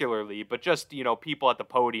particularly, but just, people at the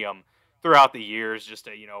podium throughout the years. Just,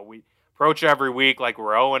 we approach every week like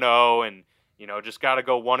we're 0-0 and, just got to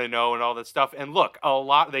go 1-0 and all that stuff. And look,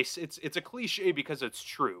 it's a cliche because it's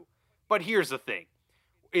true. But here's the thing.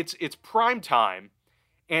 It's prime time.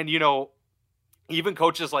 And, even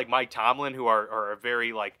coaches like Mike Tomlin, who are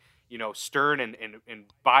very stern and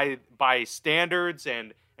by standards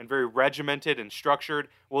and very regimented and structured,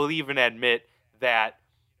 will even admit that,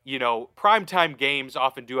 primetime games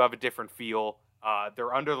often do have a different feel.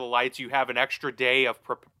 They're under the lights. You have an extra day of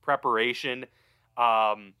preparation.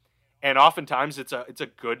 And oftentimes it's a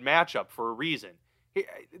good matchup for a reason.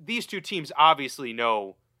 These two teams obviously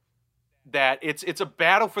know that it's a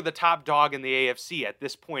battle for the top dog in the AFC at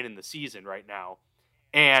this point in the season right now.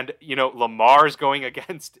 And, Lamar's going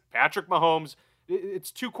against Patrick Mahomes.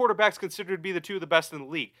 It's two quarterbacks considered to be the two of the best in the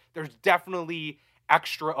league. There's definitely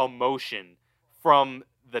extra emotion from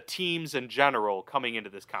the teams in general coming into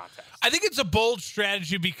this contest. I think it's a bold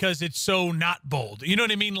strategy because it's so not bold. You know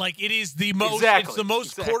what I mean? Like, it is the most, exactly. It's the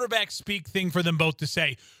most quarterback speak thing for them both to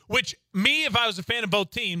say, which me, if I was a fan of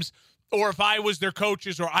both teams, or if I was their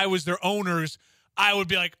coaches or I was their owners, I would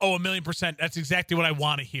be like, oh, 1,000,000%. That's exactly what I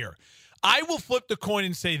want to hear. I will flip the coin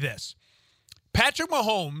and say this. Patrick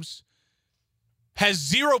Mahomes has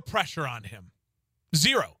zero pressure on him.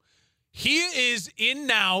 Zero. He is in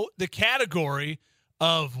now the category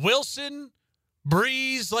of Wilson,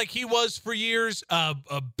 Breeze, like he was for years,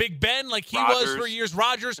 Big Ben, like he was for years,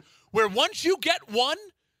 Rodgers, where once you get one,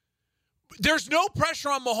 there's no pressure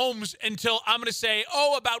on Mahomes until I'm going to say,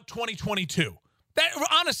 about 2022. That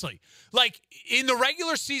honestly, like in the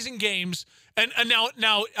regular season games, and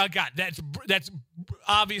now, God, that's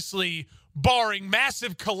obviously barring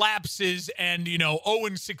massive collapses and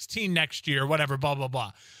 0-16 next year, whatever, blah blah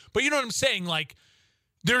blah. But you know what I'm saying? Like,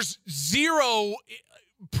 there's zero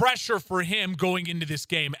pressure for him going into this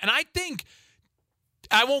game, and I think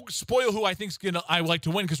I won't spoil who I think's I would like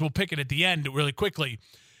to win because we'll pick it at the end really quickly.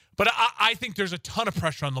 But I think there's a ton of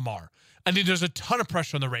pressure on Lamar. I think there's a ton of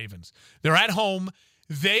pressure on the Ravens. They're at home.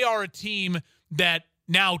 They are a team that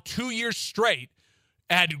now 2 years straight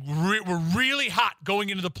were really hot going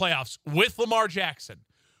into the playoffs with Lamar Jackson.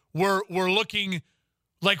 We're looking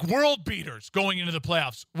like world beaters going into the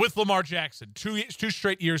playoffs with Lamar Jackson. Two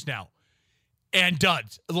straight years now. And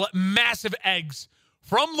duds. Massive eggs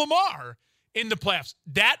from Lamar in the playoffs.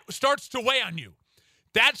 That starts to weigh on you.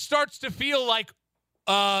 That starts to feel like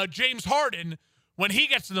James Harden when he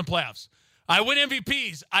gets in the playoffs. I win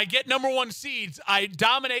MVPs. I get number one seeds. I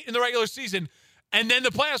dominate in the regular season. And then the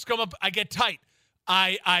playoffs come up. I get tight.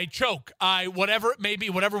 I choke. Whatever it may be,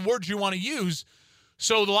 whatever words you want to use.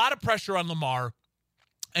 So a lot of pressure on Lamar.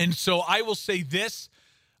 And so I will say this.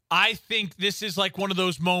 I think this is like one of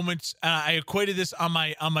those moments. I equated this on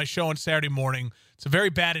my show on Saturday morning. It's a very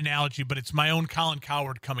bad analogy, but it's my own Colin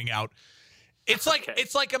Cowherd coming out. It's like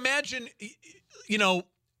It's like imagine,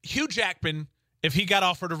 Hugh Jackman, if he got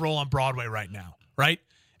offered a role on Broadway right now, right?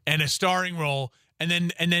 And a starring role, and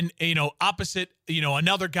then opposite,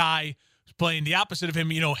 another guy playing the opposite of him,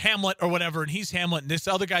 Hamlet or whatever, and he's Hamlet, and this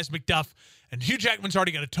other guy's Macduff, and Hugh Jackman's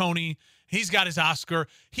already got a Tony, he's got his Oscar.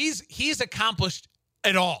 He's accomplished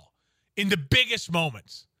it all in the biggest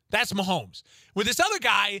moments. That's Mahomes. With this other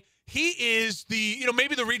guy, he is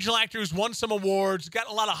maybe the regional actor who's won some awards, got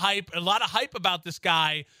a lot of hype about this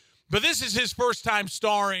guy, but this is his first time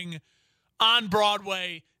starring on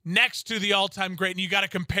Broadway next to the all-time great, and you got to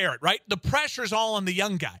compare it, right? The pressure's all on the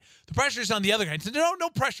young guy. The pressure's on the other guy. So no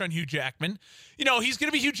pressure on Hugh Jackman. He's going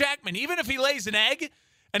to be Hugh Jackman. Even if he lays an egg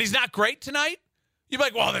and he's not great tonight, you're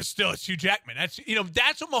like, well, it's Hugh Jackman. That's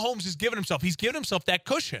what Mahomes has given himself. He's given himself that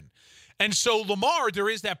cushion. And so Lamar, there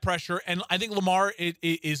is that pressure, and I think Lamar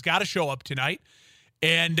is got to show up tonight,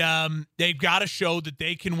 and they've got to show that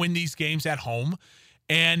they can win these games at home,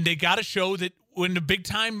 and they got to show that when the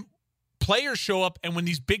big-time players show up and when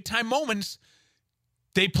these big-time moments,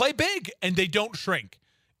 they play big and they don't shrink.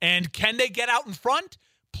 And can they get out in front,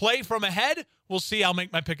 play from ahead? We'll see. I'll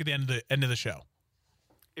make my pick at the end of the show.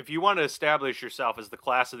 if you want to establish yourself as the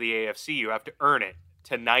class of the AFC, you have to earn it.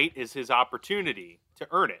 Tonight is his opportunity to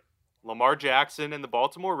earn it. Lamar Jackson and the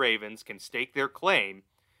Baltimore Ravens can stake their claim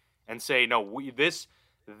and say, no,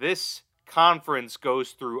 this conference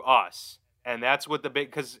goes through us. And that's what the big,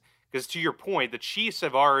 because to your point, the Chiefs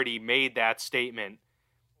have already made that statement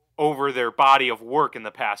over their body of work in the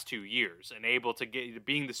past 2 years and able to get,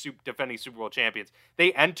 being the defending Super Bowl champions.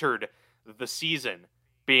 They entered the season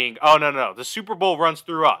being, oh, no, the Super Bowl runs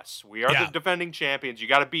through us. We are the defending champions. You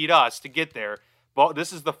got to beat us to get there. But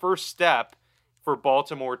this is the first step for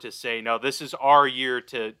Baltimore to say, no, this is our year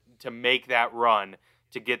to make that run,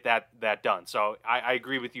 to get that done. So I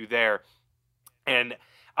agree with you there. And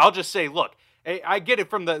I'll just say, look, I get it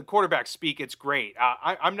from the quarterback speak. It's great.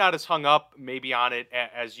 I'm not as hung up maybe on it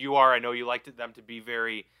as you are. I know you liked them to be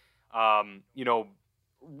very,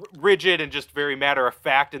 rigid and just very matter of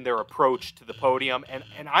fact in their approach to the podium.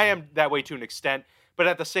 And I am that way to an extent. But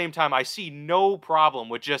at the same time, I see no problem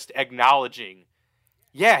with just acknowledging,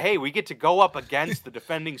 yeah, hey, we get to go up against the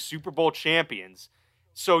defending Super Bowl champions.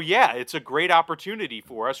 So, yeah, it's a great opportunity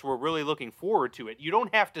for us. We're really looking forward to it. You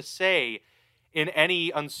don't have to say in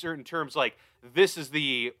any uncertain terms like this is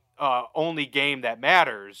the only game that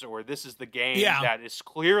matters or this is the game that is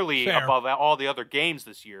clearly above all the other games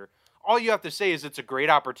this year. All you have to say is it's a great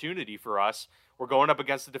opportunity for us. We're going up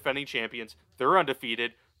against the defending champions. They're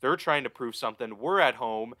undefeated. They're trying to prove something. We're at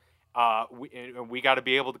home. We got to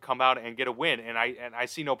be able to come out and get a win, and I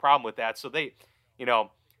see no problem with that. So they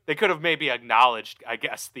could have maybe acknowledged, I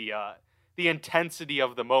guess, the intensity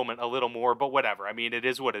of the moment a little more, but whatever. I mean, it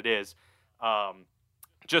is what it is.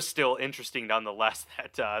 Just still interesting nonetheless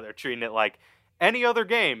that they're treating it like any other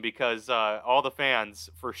game because all the fans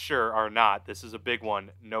for sure are not. This is a big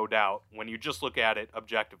one, no doubt, when you just look at it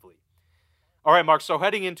objectively. All right, Mark, so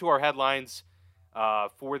heading into our headlines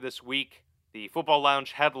for this week, the Football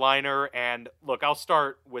Lounge headliner, and look, I'll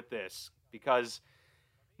start with this because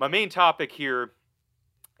my main topic here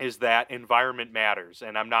is that environment matters,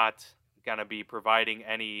 and I'm not going to be providing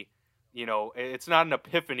any, it's not an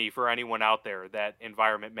epiphany for anyone out there that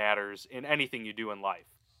environment matters in anything you do in life.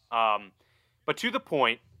 But to the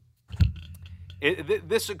point,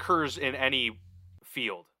 this occurs in any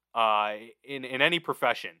field, in any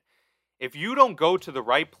profession. If you don't go to the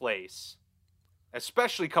right place,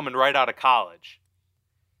 especially coming right out of college,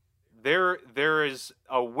 there is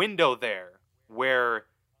a window there where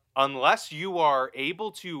unless you are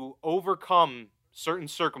able to overcome certain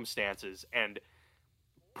circumstances and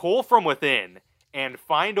pull from within and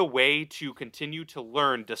find a way to continue to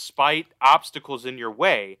learn despite obstacles in your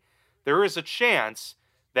way, there is a chance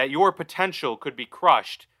that your potential could be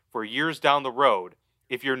crushed for years down the road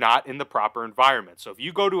if you're not in the proper environment. So if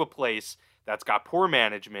you go to a place that's got poor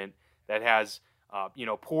management, that has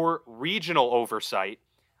poor regional oversight,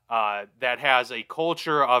 that has a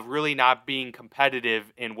culture of really not being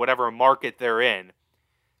competitive in whatever market they're in,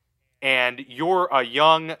 and you're a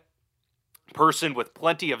young person with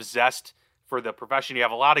plenty of zest for the profession, you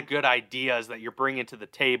have a lot of good ideas that you're bringing to the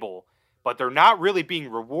table, but they're not really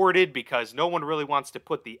being rewarded because no one really wants to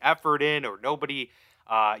put the effort in, or nobody,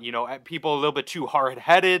 people are a little bit too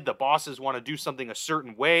hard-headed, the bosses want to do something a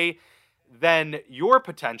certain way, then your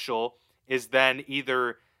potential is then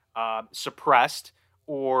either suppressed,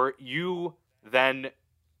 or you then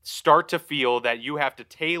start to feel that you have to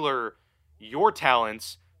tailor your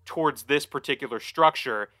talents towards this particular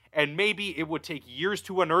structure, and maybe it would take years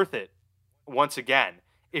to unearth it once again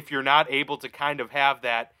if you're not able to kind of have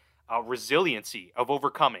that resiliency of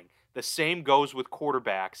overcoming. The same goes with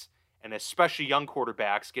quarterbacks, and especially young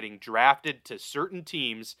quarterbacks getting drafted to certain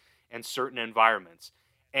teams and certain environments.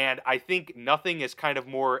 And I think nothing is kind of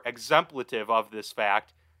more exemplative of this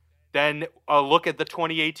fact than a look at the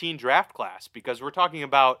 2018 draft class, because we're talking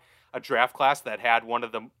about a draft class that had one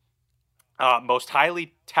of the most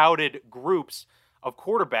highly touted groups of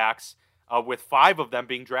quarterbacks, with 5 of them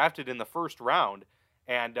being drafted in the first round,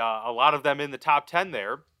 and a lot of them in the top 10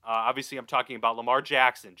 there. Obviously, I'm talking about Lamar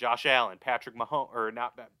Jackson, Josh Allen, Josh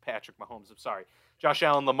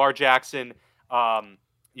Allen, Lamar Jackson.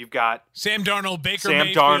 You've got Sam Darnold, Sam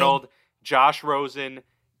Darnold, Josh Rosen,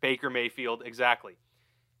 Baker Mayfield. Exactly.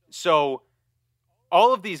 So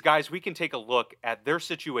all of these guys, we can take a look at their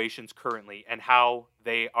situations currently and how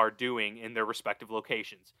they are doing in their respective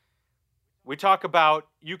locations. We talk about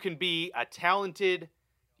you can be a talented,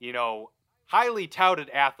 highly touted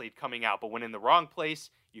athlete coming out, but when in the wrong place,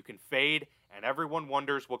 you can fade, and everyone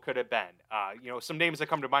wonders what could have been. Some names that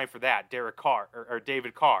come to mind for that: Derek Carr or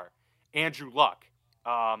David Carr, Andrew Luck,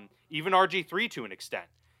 even RG3 to an extent.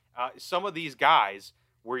 Some of these guys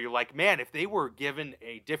where you're like, man, if they were given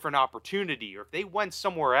a different opportunity or if they went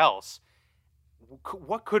somewhere else,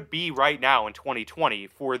 what could be right now in 2020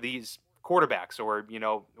 for these quarterbacks, or,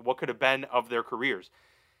 what could have been of their careers?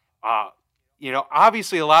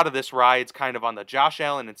 Obviously a lot of this rides kind of on the Josh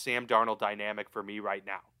Allen and Sam Darnold dynamic for me right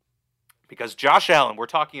now. Because Josh Allen, we're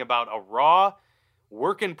talking about a raw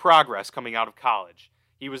work in progress coming out of college.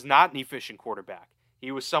 He was not an efficient quarterback.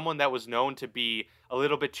 He was someone that was known to be a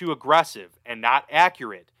little bit too aggressive and not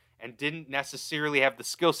accurate and didn't necessarily have the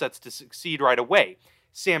skill sets to succeed right away.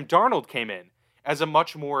 Sam Darnold came in as a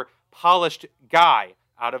much more polished guy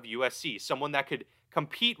out of USC, someone that could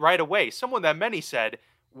compete right away, someone that many said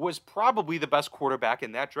was probably the best quarterback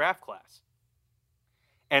in that draft class.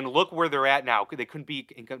 And look where they're at now. They couldn't be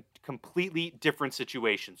in completely different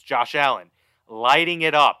situations. Josh Allen lighting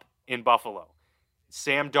it up in Buffalo.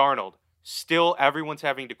 Sam Darnold, still everyone's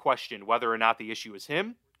having to question whether or not the issue is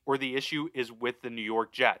him or the issue is with the New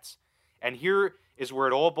York Jets. And here is where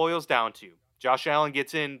it all boils down to. Josh Allen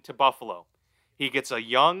gets into Buffalo. He gets a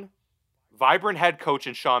young, vibrant head coach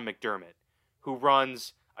in Sean McDermott who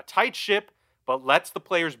runs a tight ship but lets the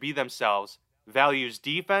players be themselves, values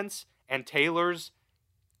defense, and tailors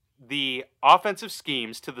the offensive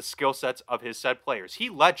schemes to the skill sets of his said players. He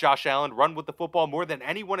let Josh Allen run with the football more than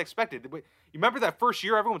anyone expected. You remember that first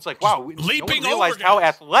year? Everyone's like, wow, leaping no one realized over how guys.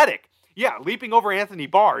 athletic. Yeah, leaping over Anthony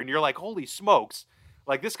Barr. And you're like, holy smokes.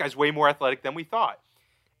 Like, this guy's way more athletic than we thought.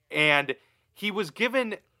 And he was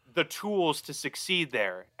given the tools to succeed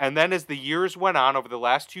there. And then as the years went on over the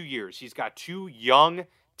last 2 years, he's got two young,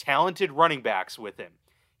 talented running backs with him.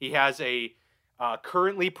 He has a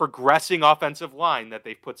currently progressing offensive line that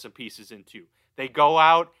they've put some pieces into. They go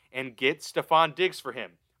out and get Stephon Diggs for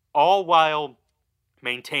him, all while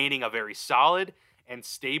maintaining a very solid and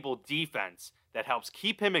stable defense that helps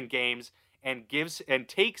keep him in games and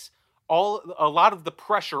takes a lot of the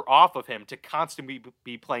pressure off of him to constantly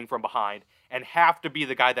be playing from behind and have to be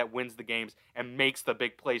the guy that wins the games and makes the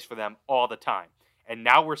big plays for them all the time. And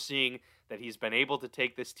now we're seeing that he's been able to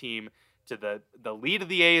take this team to the lead of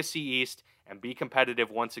the AFC East and be competitive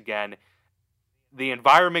once again. The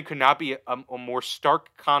environment could not be a more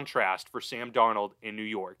stark contrast for Sam Darnold in New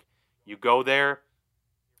York. You go there,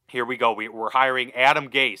 here we go. We're hiring Adam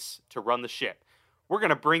Gase to run the ship. We're going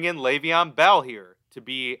to bring in Le'Veon Bell here to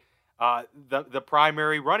be the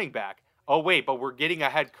primary running back. Oh, wait, but we're getting a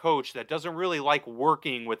head coach that doesn't really like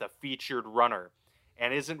working with a featured runner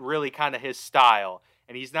and isn't really kind of his style.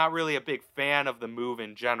 And he's not really a big fan of the move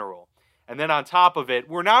in general. And then on top of it,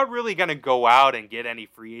 we're not really going to go out and get any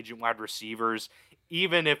free agent wide receivers,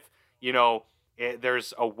 even if,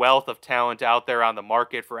 there's a wealth of talent out there on the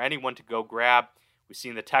market for anyone to go grab. We've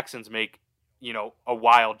seen the Texans make, a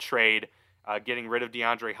wild trade, getting rid of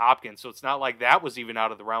DeAndre Hopkins. So it's not like that was even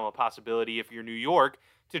out of the realm of possibility if you're New York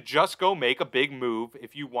to just go make a big move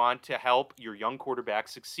if you want to help your young quarterback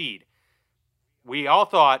succeed. We all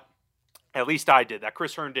thought, at least I did, that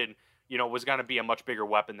Chris Herndon, was going to be a much bigger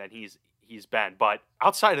weapon than he's been. But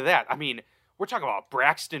outside of that, we're talking about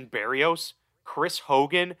Braxton Berrios, Chris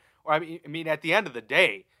Hogan. I mean, at the end of the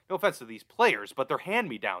day, no offense to these players, but they're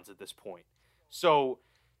hand-me-downs at this point. So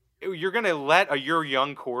you're going to let your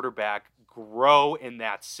young quarterback grow in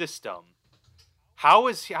that system. How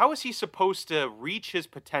is he supposed to reach his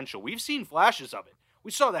potential? We've seen flashes of it.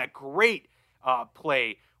 We saw that great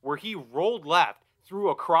play where he rolled left, threw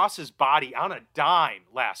across his body on a dime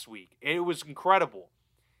last week. It was incredible.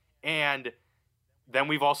 And then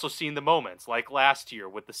we've also seen the moments like last year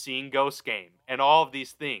with the Seeing Ghost game and all of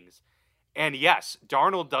these things. And yes,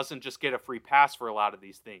 Darnold doesn't just get a free pass for a lot of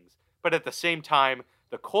these things. But at the same time,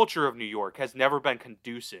 the culture of New York has never been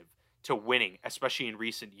conducive to winning, especially in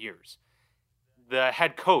recent years. The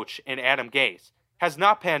head coach in Adam Gase has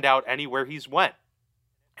not panned out anywhere he's went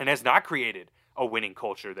and has not created a winning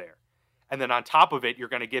culture there. And then on top of it, you're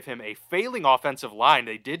going to give him a failing offensive line.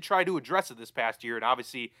 They did try to address it this past year, and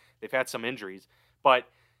obviously they've had some injuries. But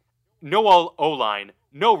no O-line,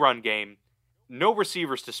 no run game, no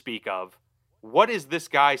receivers to speak of. What is this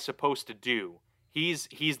guy supposed to do? He's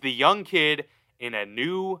the young kid in a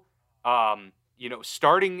new,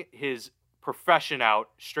 starting his profession out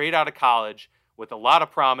straight out of college with a lot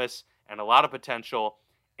of promise and a lot of potential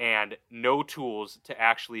and no tools to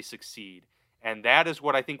actually succeed. And that is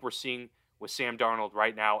what I think we're seeing with Sam Darnold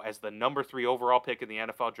right now as the number 3 overall pick in the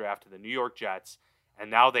NFL draft to the New York Jets. And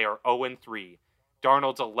now they are 0-3.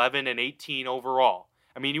 Darnold's 11-18 overall.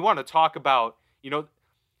 I mean, you want to talk about,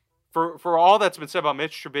 for all that's been said about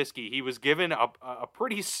Mitch Trubisky, he was given a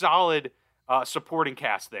pretty solid supporting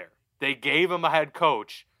cast there. They gave him a head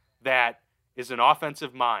coach that is an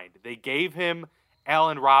offensive mind. They gave him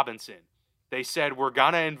Allen Robinson. They said we're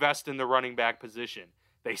gonna invest in the running back position.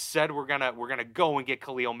 They said we're gonna go and get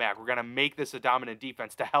Khalil Mack. We're gonna make this a dominant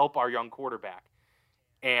defense to help our young quarterback.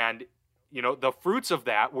 And the fruits of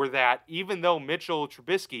that were that even though Mitchell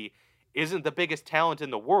Trubisky isn't the biggest talent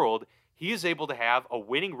in the world, he is able to have a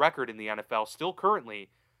winning record in the NFL still currently,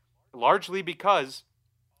 largely because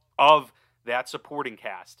of that supporting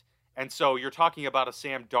cast. And so you're talking about a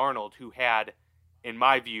Sam Darnold who had, in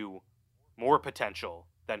my view, more potential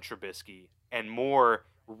than Trubisky and more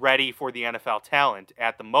ready for the NFL talent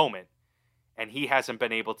at the moment. And he hasn't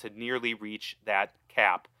been able to nearly reach that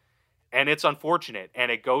cap. And it's unfortunate.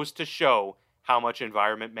 And it goes to show how much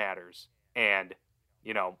environment matters. And,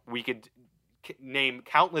 we could name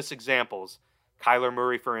countless examples. Kyler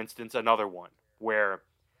Murray, for instance, another one where,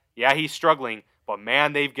 yeah, he's struggling, but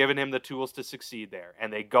man, they've given him the tools to succeed there.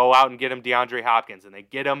 And they go out and get him DeAndre Hopkins, and they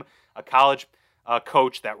get him a college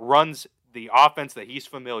coach that runs the offense that he's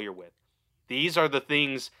familiar with. These are the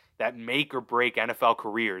things that make or break NFL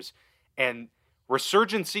careers. And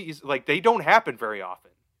resurgencies, they don't happen very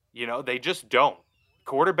often. They just don't.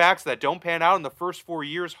 Quarterbacks that don't pan out in the first 4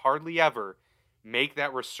 years hardly ever make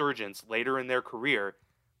that resurgence later in their career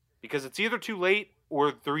because it's either too late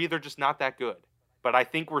or they're either just not that good. But I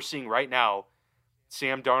think we're seeing right now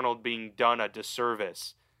Sam Darnold being done a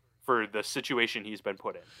disservice for the situation he's been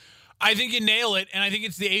put in. I think you nail it, and I think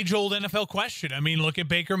it's the age-old NFL question. I mean, look at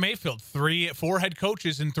Baker Mayfield, 4 head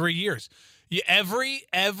coaches in 3 years.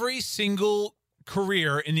 Every single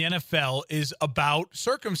career in the NFL is about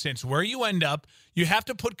circumstance. Where you end up, you have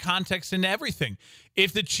to put context into everything.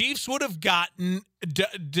 If the Chiefs would have gotten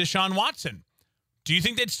Deshaun Watson, do you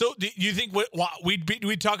think they'd still? Do you think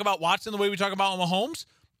we'd talk about Watson the way we talk about Mahomes?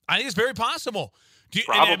 I think it's very possible.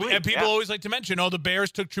 Probably, and people always like to mention, the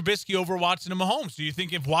Bears took Trubisky over Watson and Mahomes. Do you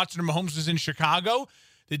think if Watson and Mahomes was in Chicago,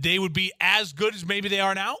 that they would be as good as maybe they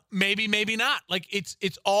are now? Maybe, maybe not.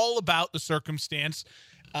 It's all about the circumstance.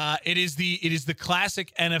 It is the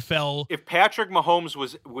classic NFL. If Patrick Mahomes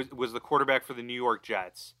was the quarterback for the New York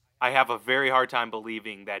Jets, I have a very hard time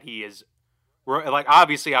believing that he is.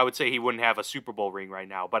 Obviously, I would say he wouldn't have a Super Bowl ring right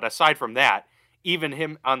now. But aside from that, even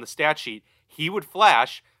him on the stat sheet, he would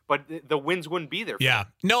flash. But the wins wouldn't be there. Yeah.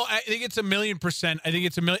 No, I think it's 1,000,000%. I think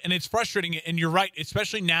it's 1,000,000. And it's frustrating. And you're right,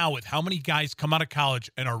 especially now with how many guys come out of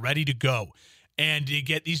college and are ready to go. And you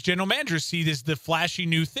get these general managers see this, the flashy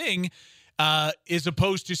new thing, as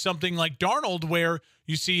opposed to something like Darnold where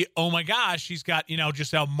you see, oh my gosh, he's got,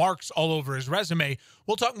 just now marks all over his resume.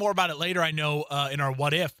 We'll talk more about it later, I know, in our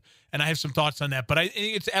what if. And I have some thoughts on that. But I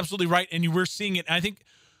think it's absolutely right. And we're seeing it. And I think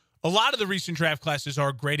a lot of the recent draft classes are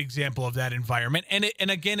a great example of that environment.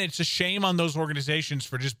 And again, it's a shame on those organizations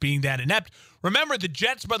for just being that inept. Remember, the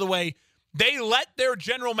Jets, by the way, they let their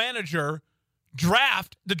general manager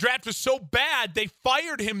draft. The draft was so bad, they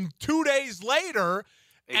fired him 2 days later.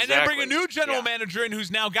 Exactly. And then bring a new general manager in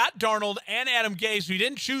who's now got Darnold and Adam Gase, who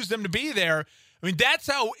didn't choose them to be there. I mean, that's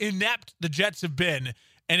how inept the Jets have been.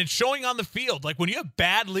 And it's showing on the field. When you have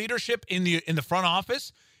bad leadership in the front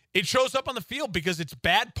office, it shows up on the field because it's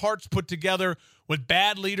bad parts put together with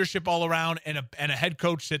bad leadership all around and a head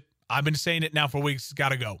coach that I've been saying it now for weeks. Got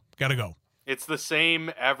to go. It's the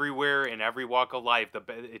same everywhere in every walk of life.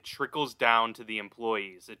 It trickles down to the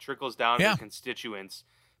employees. It trickles down to the constituents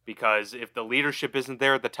because if the leadership isn't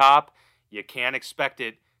there at the top, you can't expect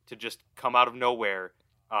it to just come out of nowhere,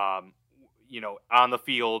 on the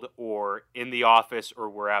field or in the office or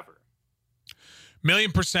wherever.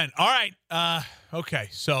 1,000,000%. All right. Okay.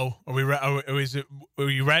 So are we? Are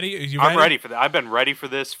you ready? I'm ready for that. I've been ready for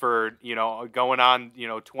this for going on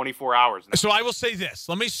 24 hours now. So I will say this.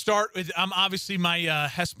 Let me start with. Obviously my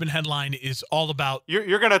Hespin headline is all about.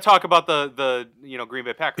 You're going to talk about the Green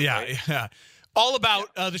Bay Packers. Yeah. Right? Yeah. All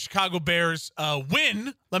about the Chicago Bears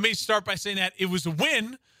win. Let me start by saying that it was a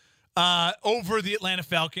win over the Atlanta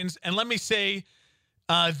Falcons, and let me say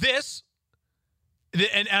this.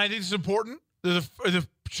 And I think this is important. The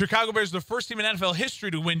Chicago Bears are the first team in NFL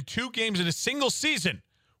history to win 2 games in a single season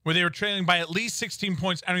where they were trailing by at least 16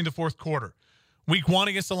 points entering the fourth quarter. Week 1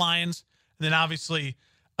 against the Lions, and then obviously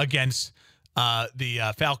against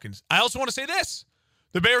the Falcons. I also want to say this.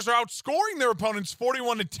 The Bears are outscoring their opponents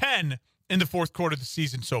 41-10 in the fourth quarter of the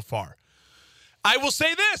season so far. I will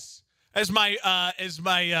say this as my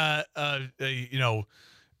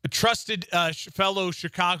a trusted fellow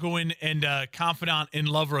Chicagoan and confidant and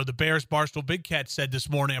lover of the Bears, Barstool Big Cat, said this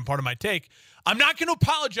morning on Part of My Take, I'm not going to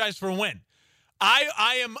apologize for a win.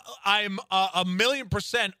 I am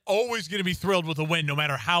 1,000,000% always going to be thrilled with a win, no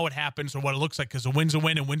matter how it happens or what it looks like, because a win's a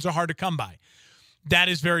win and wins are hard to come by. That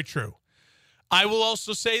is very true. I will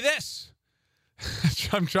also say this.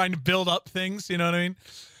 I'm trying to build up things, you know what I mean?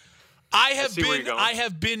 I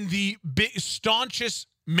have been the staunchest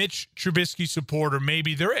Mitch Trubisky supporter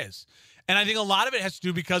maybe there is. And I think a lot of it has to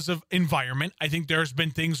do because of environment. I think there's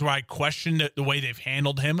been things where I question the way they've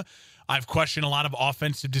handled him. I've questioned a lot of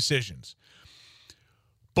offensive decisions.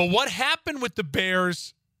 But what happened with the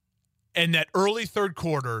Bears in that early third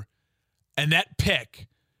quarter and that pick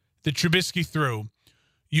that Trubisky threw,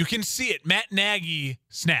 you can see it. Matt Nagy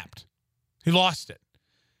snapped. He lost it.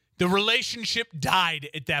 The relationship died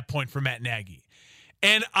at that point for Matt Nagy.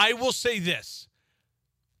 And I will say this.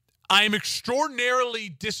 I am extraordinarily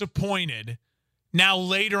disappointed now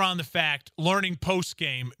later on the fact, learning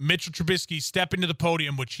post-game, Mitchell Trubisky stepping to the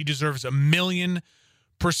podium, which he deserves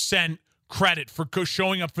 1,000,000% credit for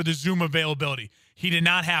showing up for the Zoom availability. He did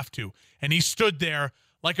not have to. And he stood there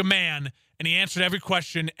like a man, and he answered every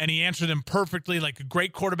question, and he answered them perfectly like a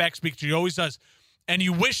great quarterback speaks. He always does. And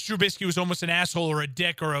you wish Trubisky was almost an asshole or a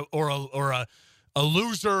dick or a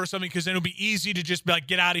loser or something, because then it would be easy to just be like,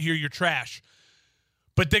 get out of here, you're trash.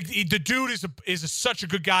 But the dude is such a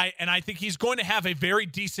good guy, and I think he's going to have a very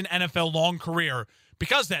decent NFL long career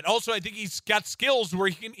because of that. Also, I think he's got skills where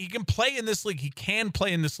he can play in this league. He can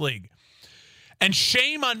play in this league. And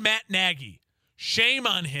shame on Matt Nagy. Shame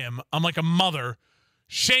on him. I'm like a mother.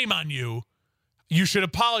 Shame on you. You should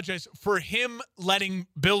apologize for him letting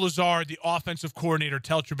Bill Lazar, the offensive coordinator,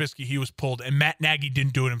 tell Trubisky he was pulled, and Matt Nagy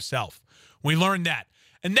didn't do it himself. We learned that.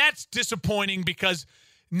 And that's disappointing because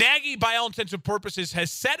Nagy, by all intents and purposes, has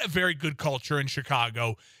set a very good culture in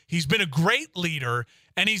Chicago. He's been a great leader,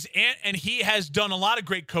 and he has done a lot of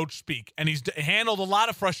great coach speak, and he's handled a lot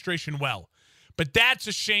of frustration well. But that's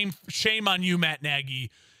a shame on you, Matt Nagy,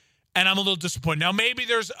 and I'm a little disappointed. Now, maybe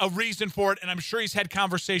there's a reason for it, and I'm sure he's had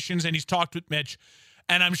conversations and he's talked with Mitch,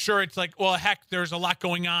 and I'm sure it's like, well, heck, there's a lot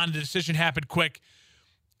going on. The decision happened quick,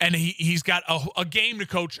 and he's got a game to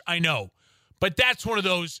coach, I know. But that's one of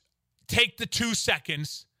those, take the 2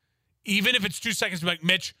 seconds, even if it's 2 seconds, to be like,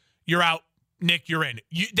 Mitch, you're out. Nick, you're in.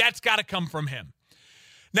 That's got to come from him.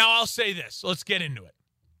 Now, I'll say this. Let's get into it.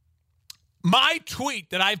 My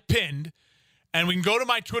tweet that I've pinned, and we can go to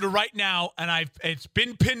my Twitter right now, and it's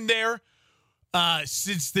been pinned there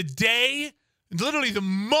since the day, literally the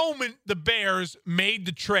moment the Bears made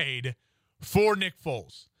the trade for Nick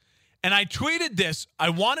Foles. And I tweeted this.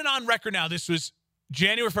 I want it on record now. This was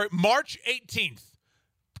March 18th.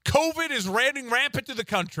 COVID is running rampant through the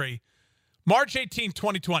country. March 18th,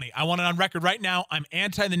 2020. I want it on record right now. I'm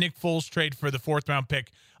anti the Nick Foles trade for the 4th-round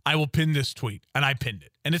pick. I will pin this tweet, and I pinned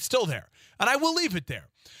it. And it's still there. And I will leave it there.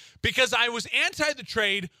 Because I was anti the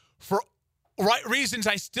trade for reasons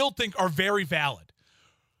I still think are very valid.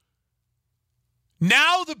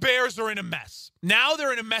 Now the Bears are in a mess. Now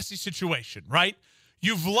they're in a messy situation, right?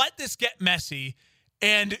 You've let this get messy,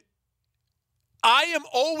 and I am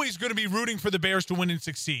always going to be rooting for the Bears to win and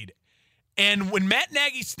succeed. And when Matt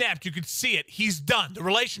Nagy snapped, you could see it. He's done. The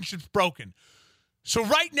relationship's broken. So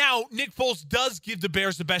right now, Nick Foles does give the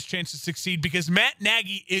Bears the best chance to succeed because Matt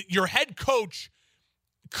Nagy, your head coach,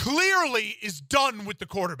 clearly is done with the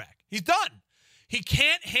quarterback. He's done. He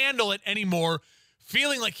can't handle it anymore,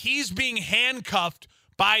 feeling like he's being handcuffed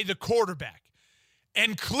by the quarterback.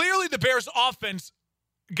 And clearly the Bears' offense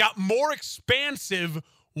got more expansive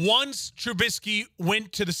once Trubisky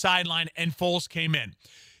went to the sideline and Foles came in.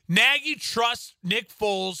 Nagy trusts Nick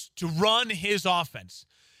Foles to run his offense.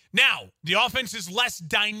 Now, the offense is less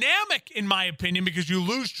dynamic, in my opinion, because you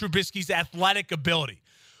lose Trubisky's athletic ability.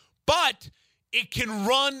 But it can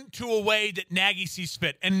run to a way that Nagy sees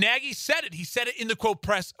fit. And Nagy said it. He said it in the quote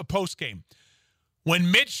press post-game.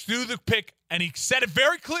 When Mitch threw the pick, and he said it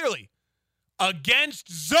very clearly,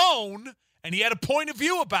 against zone, and he had a point of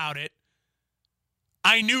view about it,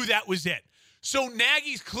 I knew that was it. So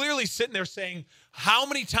Nagy's clearly sitting there saying, how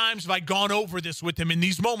many times have I gone over this with him? In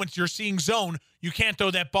these moments, you're seeing zone. You can't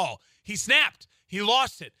throw that ball. He snapped. He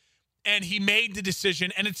lost it. And he made the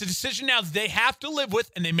decision. And it's a decision now that they have to live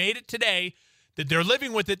with, and they made it today, that they're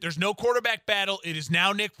living with it. There's no quarterback battle. It is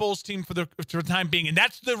now Nick Foles' team for the time being. And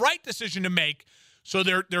that's the right decision to make. So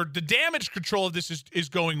the damage control of this is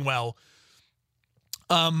going well.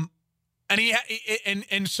 So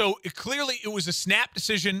clearly it was a snap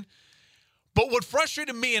decision. But what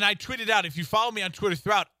frustrated me, and I tweeted out, if you follow me on Twitter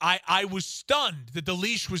throughout, I was stunned that the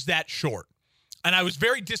leash was that short. And I was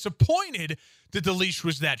very disappointed that the leash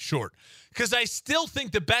was that short. Because I still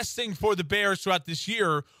think the best thing for the Bears throughout this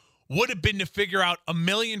year would have been to figure out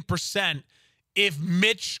 1,000,000% if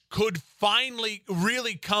Mitch could finally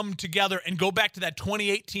really come together and go back to that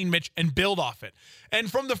 2018 Mitch and build off it.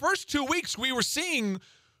 And from the first 2 weeks, we were seeing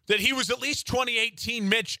that he was at least 2018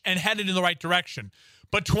 Mitch and headed in the right direction.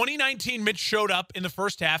 But 2019 Mitch showed up in the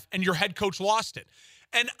first half, and your head coach lost it.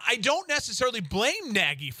 And I don't necessarily blame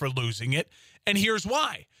Nagy for losing it, and here's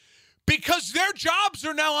why. Because their jobs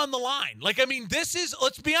are now on the line. Let's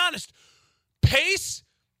be honest, Pace,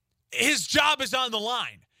 his job is on the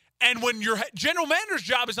line. And when your general manager's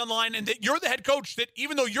job is on the line and that you're the head coach, that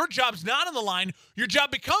even though your job's not on the line, your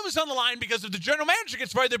job becomes on the line because if the general manager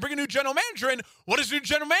gets fired, they bring a new general manager in. What does the new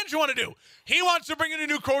general manager want to do? He wants to bring in a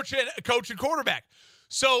new coach and quarterback.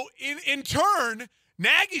 So in turn,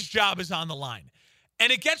 Nagy's job is on the line.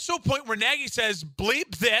 And it gets to a point where Nagy says,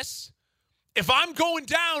 bleep this. If I'm going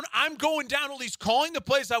down at least calling the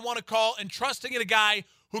plays I want to call and trusting in a guy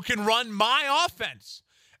who can run my offense.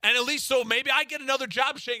 And at least so maybe I get another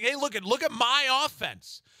job saying, hey, look at my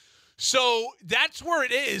offense. So that's where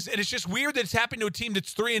it is. And it's just weird that it's happening to a team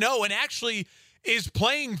that's 3-0 and actually is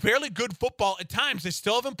playing fairly good football at times. They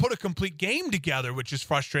still haven't put a complete game together, which is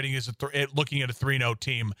frustrating as looking at a 3-0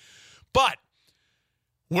 team. But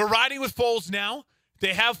we're riding with Foles now.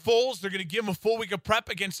 They have Foles. They're going to give him a full week of prep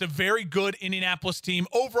against a very good Indianapolis team.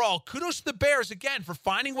 Overall, kudos to the Bears, again, for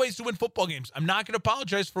finding ways to win football games. I'm not going to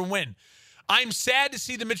apologize for a win. I'm sad to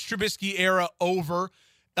see the Mitch Trubisky era over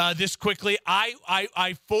this quickly.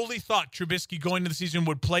 I fully thought Trubisky going into the season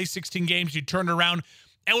would play 16 games, you'd turn it around,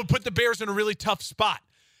 and would put the Bears in a really tough spot.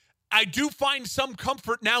 I do find some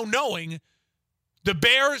comfort now knowing the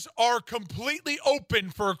Bears are completely open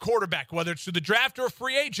for a quarterback, whether it's through the draft or a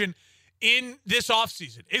free agent in this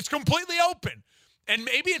offseason. It's completely open. And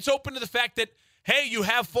maybe it's open to the fact that, hey, you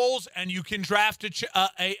have Foles and you can draft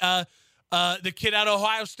the kid out of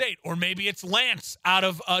Ohio State, or maybe it's Lance out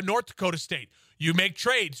of North Dakota State. You make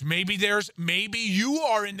trades. Maybe you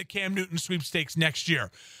are in the Cam Newton sweepstakes next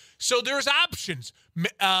year. So there's options,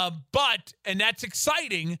 and that's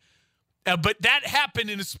exciting. But that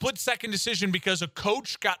happened in a split-second decision because a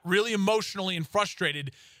coach got really emotionally and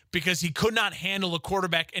frustrated because he could not handle a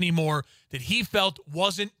quarterback anymore that he felt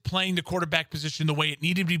wasn't playing the quarterback position the way it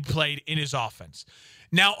needed to be played in his offense.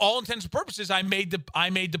 Now, all intents and purposes, I made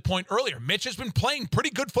the point earlier. Mitch has been playing pretty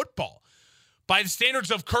good football by the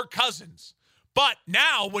standards of Kirk Cousins. But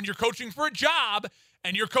now, when you're coaching for a job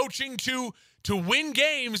and you're coaching to win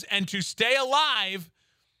games and to stay alive,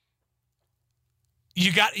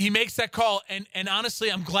 he makes that call. And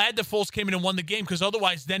honestly, I'm glad that Foles came in and won the game because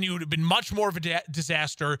otherwise, then you would have been much more of a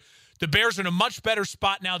disaster. The Bears are in a much better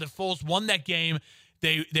spot now that Foles won that game.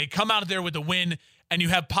 They come out of there with a win. And you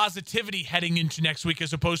have positivity heading into next week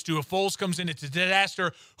as opposed to if Foles comes in, it's a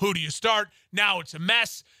disaster. Who do you start? Now it's a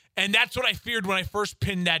mess. And that's what I feared when I first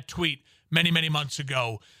pinned that tweet many, many months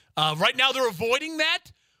ago. Right now they're avoiding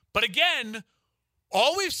that. But again,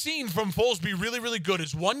 all we've seen from Foles be really, really good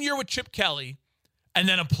is 1 year with Chip Kelly and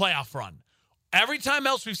then a playoff run. Every time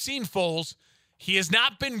else we've seen Foles, he has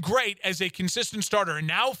not been great as a consistent starter. And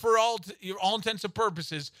now for all intents and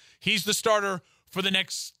purposes, he's the starter for the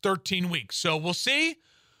next 13 weeks. So we'll see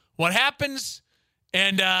what happens.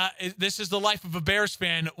 And this is the life of a Bears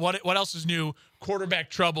fan. What else is new? Quarterback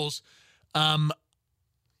troubles.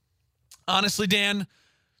 Honestly, Dan,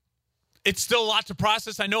 it's still a lot to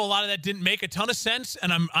process. I know a lot of that didn't make a ton of sense,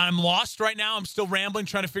 and I'm lost right now. I'm still rambling,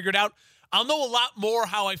 trying to figure it out. I'll know a lot more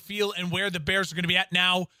how I feel and where the Bears are going to be at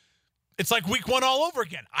now. It's like week one all over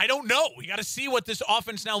again. I don't know. We got to see what this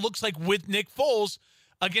offense now looks like with Nick Foles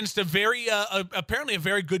against a very, apparently a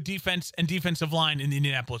very good defense and defensive line in the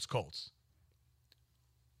Indianapolis Colts.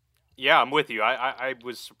 Yeah, I'm with you. I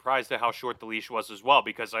was surprised at how short the leash was as well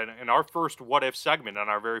because in our first What If segment on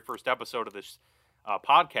our very first episode of this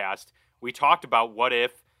podcast, we talked about what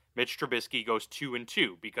if Mitch Trubisky goes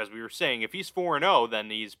 2-2 because we were saying if he's 4-0,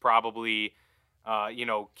 then he's probably,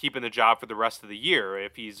 keeping the job for the rest of the year.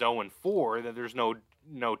 If he's 0-4, then there's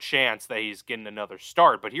no chance that he's getting another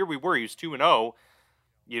start. But here we were, he was 2-0.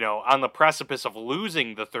 On the precipice of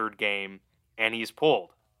losing the third game, and he's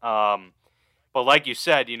pulled. But like you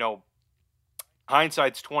said,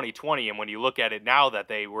 hindsight's 20/20, and when you look at it now that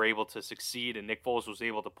they were able to succeed and Nick Foles was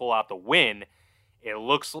able to pull out the win, it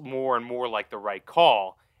looks more and more like the right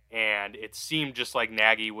call. And it seemed just like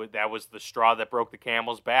Nagy that was the straw that broke the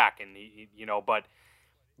camel's back, and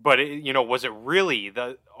But was it really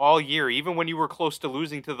all year? Even when you were close to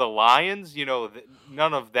losing to the Lions,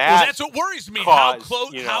 none of that. Well, that's what worries me.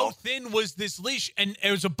 How thin was this leash? And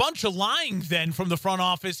there was a bunch of lying then from the front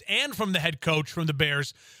office and from the head coach from the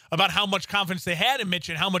Bears about how much confidence they had in Mitch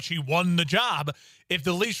and how much he won the job. If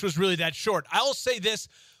the leash was really that short, I'll say this: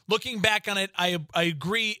 looking back on it, I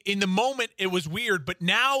agree. In the moment, it was weird, but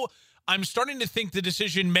now I'm starting to think the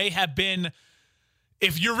decision may have been.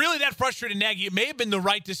 If you're really that frustrated, Nagy, it may have been the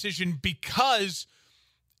right decision because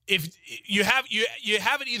if you have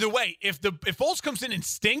it either way. If Foles comes in and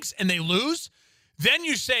stinks and they lose, Then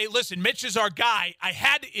you say, listen, Mitch is our guy.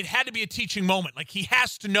 It had to be a teaching moment. Like, he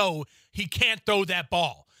has to know he can't throw that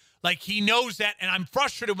ball. Like, he knows that, and I'm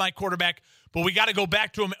frustrated with my quarterback, but we got to go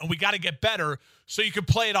back to him, and we got to get better, so you can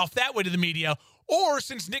play it off that way to the media. Or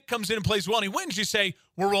since Nick comes in and plays well and he wins, you say,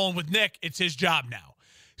 we're rolling with Nick. It's his job now.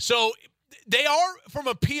 So they are, from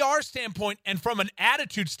a PR standpoint and from an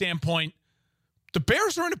attitude standpoint, the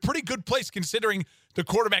Bears are in a pretty good place considering the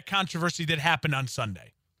quarterback controversy that happened on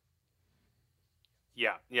Sunday.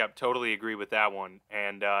 Yeah, totally agree with that one.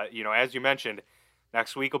 And, as you mentioned,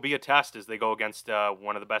 next week will be a test as they go against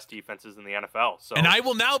one of the best defenses in the NFL. So, and I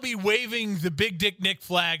will now be waving the Big Dick Nick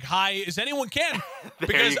flag high as anyone can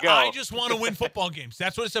because you go. I just want to win football games.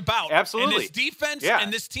 That's what it's about. Absolutely. And this defense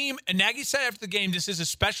and this team, and Nagy said after the game, this is a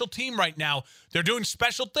special team right now. They're doing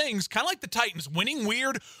special things, kind of like the Titans, winning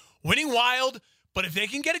weird, winning wild. But if they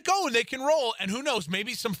can get it going, they can roll. And who knows,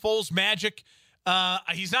 maybe some Foles magic.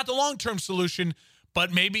 He's not the long-term solution,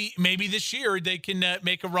 but maybe this year they can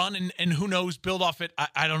make a run and who knows, build off it.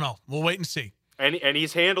 I don't know. We'll wait and see. And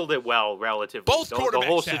he's handled it well relatively. Both quarterbacks the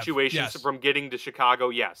whole have, situation yes. from getting to Chicago,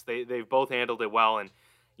 yes, they've both handled it well. And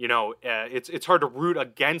it's hard to root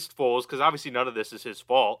against Foles because obviously none of this is his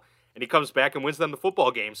fault. And he comes back and wins them the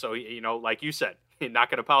football game. So like you said, he's not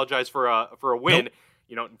going to apologize for a win.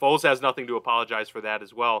 Nope. Foles has nothing to apologize for that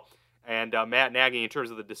as well. And Matt Nagy, in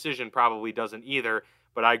terms of the decision, probably doesn't either.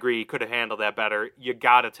 But I agree, he could have handled that better. You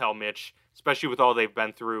got to tell Mitch, especially with all they've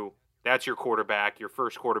been through, that's your quarterback, your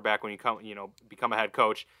first quarterback when you become a head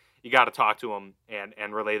coach. You got to talk to him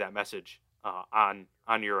and relay that message on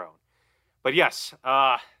your own. But yes,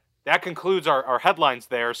 that concludes our headlines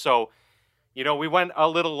there. So, we went a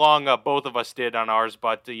little long, both of us did on ours,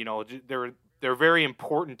 but they're very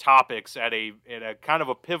important topics at a kind of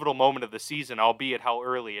a pivotal moment of the season, albeit how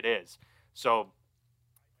early it is. So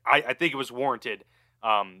I think it was warranted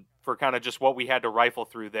for kind of just what we had to rifle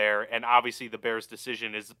through there. And obviously the Bears'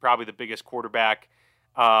 decision is probably the biggest quarterback.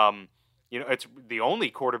 It's the only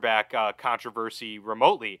quarterback controversy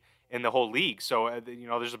remotely in the whole league. So,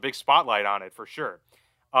 there's a big spotlight on it for sure.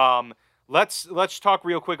 Let's talk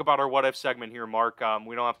real quick about our what if segment here, Mark.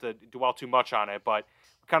 We don't have to dwell too much on it, but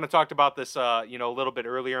we kind of talked about this, a little bit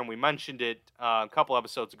earlier, and we mentioned it a couple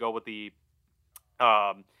episodes ago with the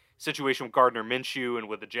situation with Gardner Minshew and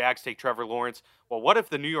with the Jags take Trevor Lawrence. Well, what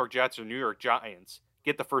if the New York Jets or New York Giants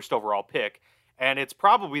get the first overall pick? And it's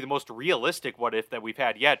probably the most realistic what if that we've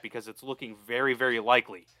had yet because it's looking very, very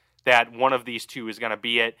likely that one of these two is going to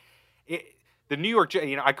be it. The New York Jets,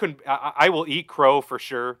 I will eat crow for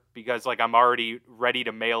sure because I'm already ready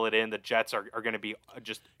to mail it in. The Jets are going to be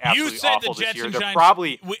just absolutely awful this year. And They're Giants,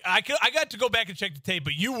 probably. I got to go back and check the tape,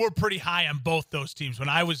 but you were pretty high on both those teams when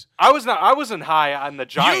I was. I wasn't high on the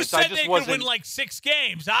Giants. You said I just they wasn't, could win 6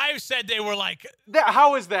 games. I said they were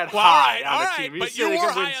how is that high on the team? But you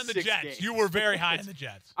were high on the Jets. Games. You were very high on the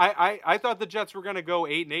Jets. I thought the Jets were going to go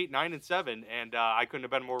 8-8, 9-7, and I couldn't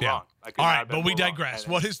have been more wrong. All right, but we digress.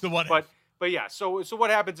 What is the what if? But yeah, so what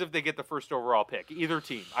happens if they get the first overall pick? Either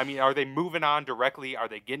team. I mean, are they moving on directly? Are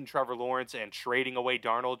they getting Trevor Lawrence and trading away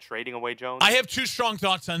Darnold, trading away Jones? I have 2 strong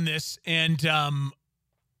thoughts on this. And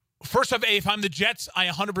first off, if I'm the Jets, I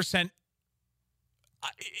 100%.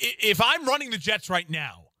 If I'm running the Jets right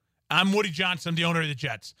now, I'm Woody Johnson, I'm the owner of the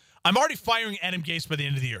Jets. I'm already firing Adam Gase by the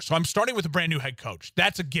end of the year. So I'm starting with a brand new head coach.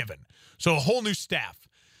 That's a given. So a whole new staff.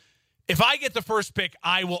 If I get the first pick,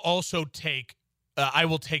 I will also take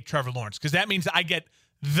Trevor Lawrence because that means I get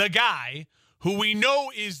the guy who we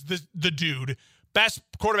know is the dude, best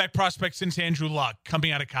quarterback prospect since Andrew Luck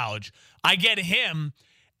coming out of college. I get him,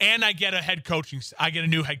 and I get a new head coaching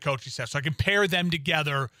staff, so I can pair them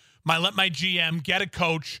together. Let my GM get a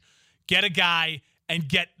coach, get a guy, and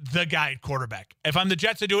get the guy at quarterback. If I'm the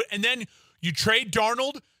Jets, I do it, and then you trade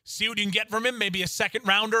Darnold. See what you can get from him. Maybe a second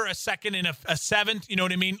rounder, a second and a seventh. You know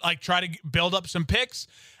what I mean? Try to build up some picks.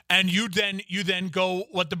 And you then go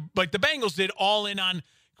what the Bengals did, all in on, can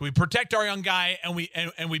we protect our young guy and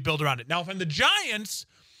we build around it. Now, if I'm the Giants,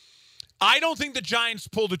 I don't think the Giants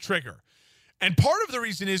pull the trigger. And part of the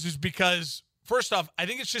reason is because, first off, I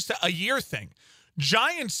think it's just a year thing.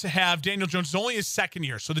 Giants have Daniel Jones, it's only his second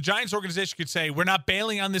year. So the Giants organization could say, we're not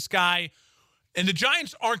bailing on this guy. And the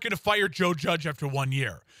Giants aren't going to fire Joe Judge after 1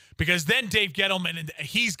 year because then Dave Gettleman,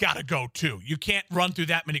 he's got to go too. You can't run through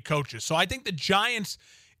that many coaches. So I think the Giants,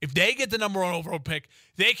 if they get the number 1 overall pick,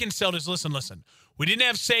 they can sell this. Listen. We didn't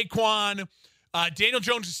have Saquon. Daniel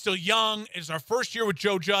Jones is still young. It's our first year with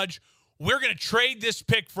Joe Judge. We're going to trade this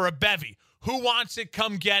pick for a bevy. Who wants it?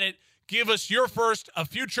 Come get it. Give us your first, a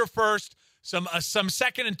future first, some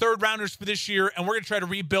second and third rounders for this year, and we're going to try to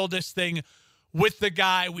rebuild this thing with the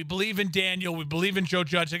guy. We believe in Daniel. We believe in Joe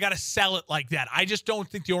Judge. They got to sell it like that. I just don't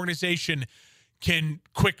think the organization can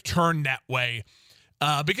quick turn that way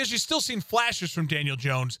because you've still seen flashes from Daniel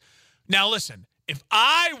Jones. Now, listen, if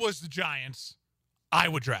I was the Giants, I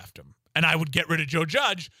would draft him and I would get rid of Joe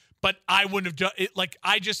Judge, but I wouldn't have done it. Like,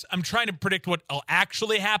 I'm trying to predict what will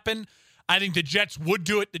actually happen. I think the Jets would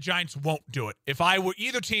do it. The Giants won't do it. If I were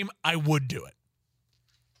either team, I would do it.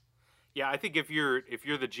 Yeah, I think if you're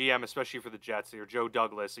the GM, especially for the Jets, you're Joe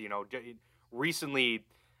Douglas, recently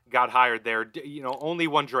got hired there, only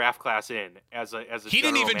one draft class in as a he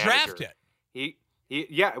didn't even manager. Draft it.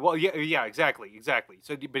 Yeah, exactly.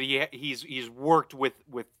 So, but he's worked with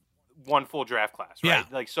one full draft class, right?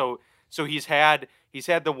 Yeah. So he's had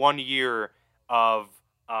the 1 year of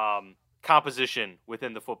composition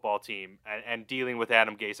within the football team and dealing with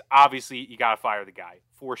Adam Gase. Obviously, you got to fire the guy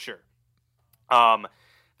for sure.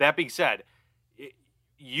 That being said,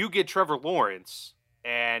 you get Trevor Lawrence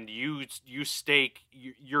and you're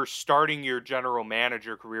starting your general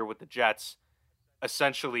manager career with the Jets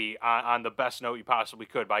essentially on the best note you possibly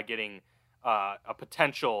could by getting a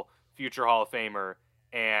potential future Hall of Famer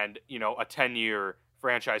and, a 10-year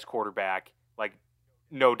franchise quarterback, like,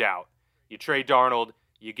 no doubt. You trade Darnold,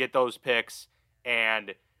 you get those picks,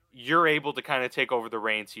 and you're able to kind of take over the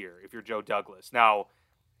reins here if you're Joe Douglas. Now,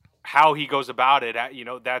 how he goes about it,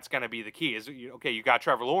 that's going to be the key. Is okay? You got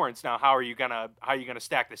Trevor Lawrence. Now, how are you gonna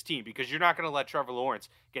stack this team? Because you're not going to let Trevor Lawrence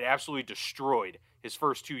get absolutely destroyed his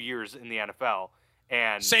first 2 years in the NFL.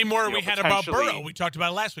 And same word we had about Burrow. We talked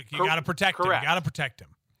about it last week. You got to protect him. You got to protect him.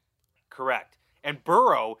 Correct. And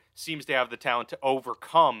Burrow seems to have the talent to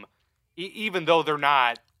overcome, even though they're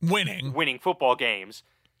not winning football games.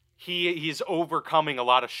 He's overcoming a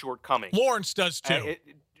lot of shortcomings. Lawrence does too,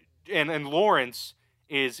 and Lawrence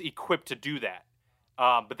is equipped to do that.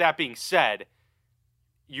 But that being said,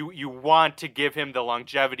 you want to give him the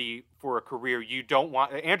longevity for a career. You don't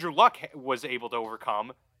want Andrew Luck was able to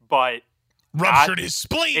overcome, but ruptured his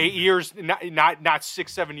spleen 8 years, not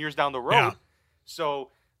 6-7 years down the road. Yeah. So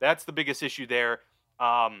that's the biggest issue there.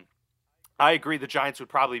 I agree. The Giants would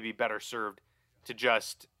probably be better served to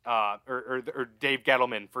just or Dave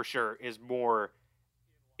Gettleman for sure is more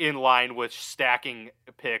in line with stacking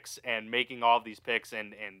picks and making all of these picks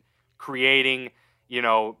and creating,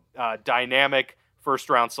 dynamic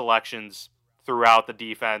first-round selections throughout the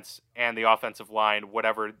defense and the offensive line,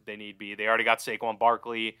 whatever they need be. They already got Saquon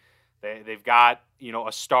Barkley. They've got,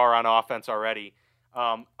 a star on offense already.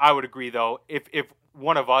 I would agree, though, if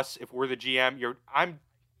one of us, if we're the GM,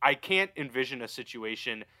 I can't envision a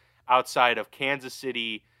situation outside of Kansas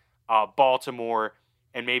City, Baltimore,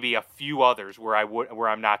 and maybe a few others where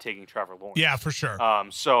I'm not taking Trevor Lawrence. Yeah, for sure.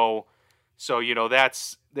 So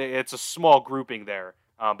it's a small grouping there.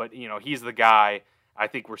 But he's the guy. I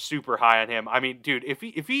think we're super high on him. I mean, dude, if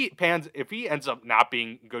he ends up not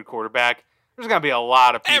being a good quarterback, there's gonna be a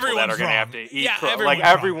lot of people that are gonna have to eat.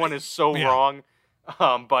 Everyone is so wrong.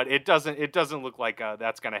 But it doesn't look like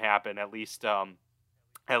that's gonna happen at least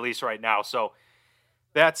right now. So.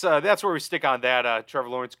 That's where we stick on that. Trevor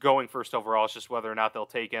Lawrence going first overall. It's just whether or not they'll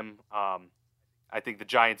take him. I think the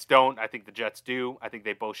Giants don't. I think the Jets do. I think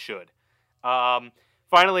they both should.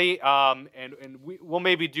 Finally, and we'll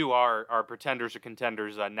maybe do our pretenders or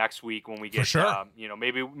contenders next week when we get. For sure.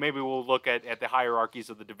 Maybe we'll look at the hierarchies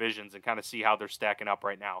of the divisions and kind of see how they're stacking up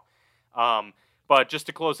right now. But just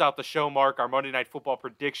to close out the show, Mark, our Monday Night Football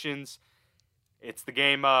predictions. It's the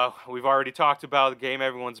game we've already talked about, the game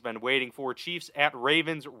everyone's been waiting for. Chiefs at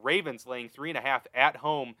Ravens. Ravens laying 3.5 at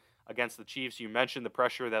home against the Chiefs. You mentioned the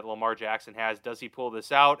pressure that Lamar Jackson has. Does he pull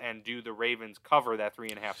this out, and do the Ravens cover that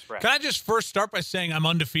 3.5 spread? Can I just first start by saying I'm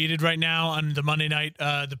undefeated right now on the Monday night,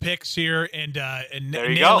 the picks here, and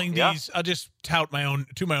nailing these. I'll just to my own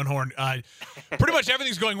horn. Pretty much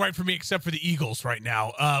everything's going right for me except for the Eagles right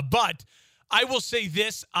now. But I will say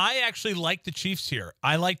this. I actually like the Chiefs here.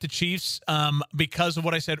 I like the Chiefs because of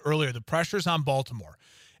what I said earlier. The pressure's on Baltimore.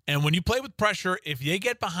 And when you play with pressure, if they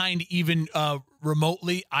get behind even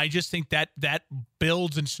remotely, I just think that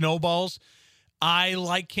builds and snowballs. I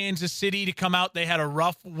like Kansas City to come out. They had a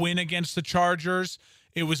rough win against the Chargers.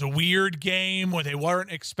 It was a weird game where they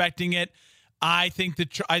weren't expecting it. I think the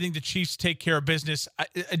Chiefs take care of business.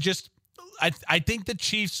 I think the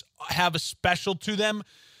Chiefs have a special to them.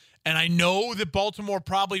 And I know that Baltimore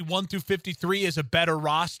probably 1 through 53 is a better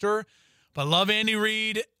roster, but I love Andy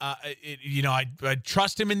Reid. I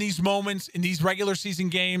trust him in these moments, in these regular season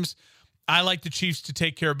games. I like the Chiefs to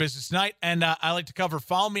take care of business tonight, and I like to cover.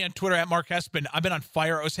 Follow me on Twitter at Mark Hespin. I've been on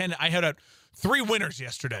fire. I had 3 winners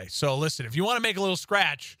yesterday. So listen, if you want to make a little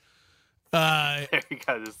scratch,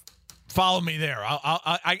 Follow me there.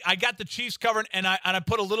 I got the Chiefs covered, and I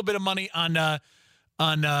put a little bit of money on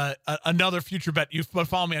another future bet. But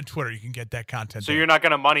follow me on Twitter. You can get that content. So you're not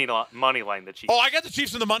going to money line the Chiefs? Oh, I got the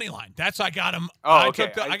Chiefs on the money line. I got them. Oh,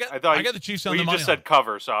 okay. I got the Chiefs on the money line. You just said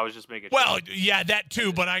cover, so I was just making sure. Well, yeah, that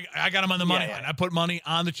too, but I got them on the money line. I put money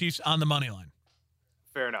on the Chiefs on the money line.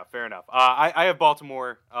 Fair enough. I have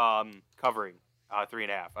Baltimore covering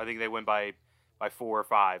 3.5. I think they win by 4 or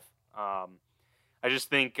 5. I just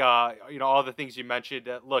think all the things you mentioned.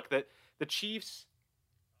 Look, the Chiefs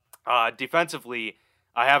defensively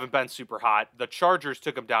haven't been super hot. The Chargers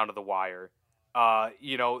took them down to the wire.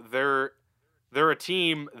 They're a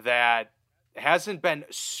team that hasn't been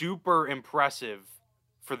super impressive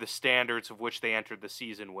for the standards of which they entered the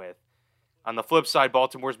season with. On the flip side,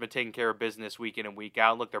 Baltimore's been taking care of business week in and week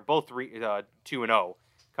out. Look, they're both 2-0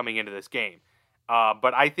 coming into this game.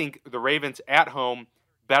 But I think the Ravens at home,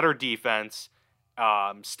 better defense,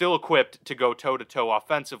 still equipped to go toe-to-toe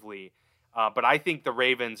offensively. But I think the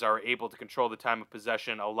Ravens are able to control the time of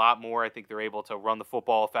possession a lot more. I think they're able to run the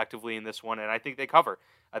football effectively in this one, and I think they cover.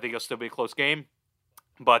 I think it'll still be a close game.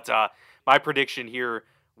 But my prediction here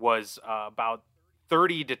was about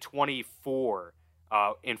 30-24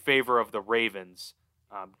 in favor of the Ravens.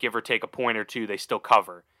 Give or take a point or two, they still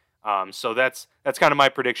cover. So that's kind of my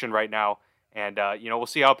prediction right now. And, we'll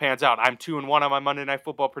see how it pans out. I'm 2-1 on my Monday Night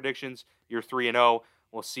Football predictions. You're 3-0.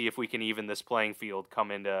 We'll see if we can even this playing field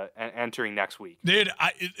come into entering next week. Dude,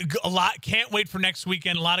 can't wait for next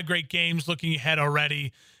weekend. A lot of great games looking ahead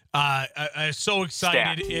already. I'm so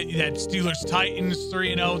excited that Steelers-Titans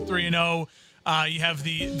 3-0. You have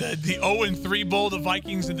the 0-3 bowl, the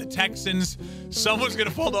Vikings and the Texans. Someone's going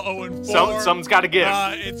to fall to 0-4. Someone's got to give.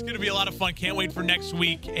 It's going to be a lot of fun. Can't wait for next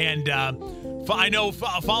week. And I know,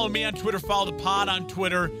 follow me on Twitter. Follow the pod on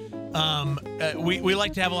Twitter. We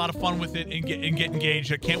like to have a lot of fun with it and get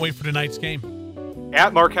engaged. I can't wait for tonight's game.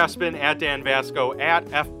 At Mark Hespin, at Dan Vasco, at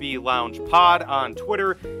FB Lounge Pod on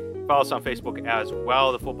Twitter. Follow us on Facebook as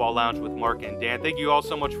well, The Football Lounge with Mark and Dan. Thank you all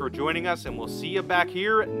so much for joining us, and we'll see you back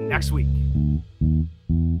here next week.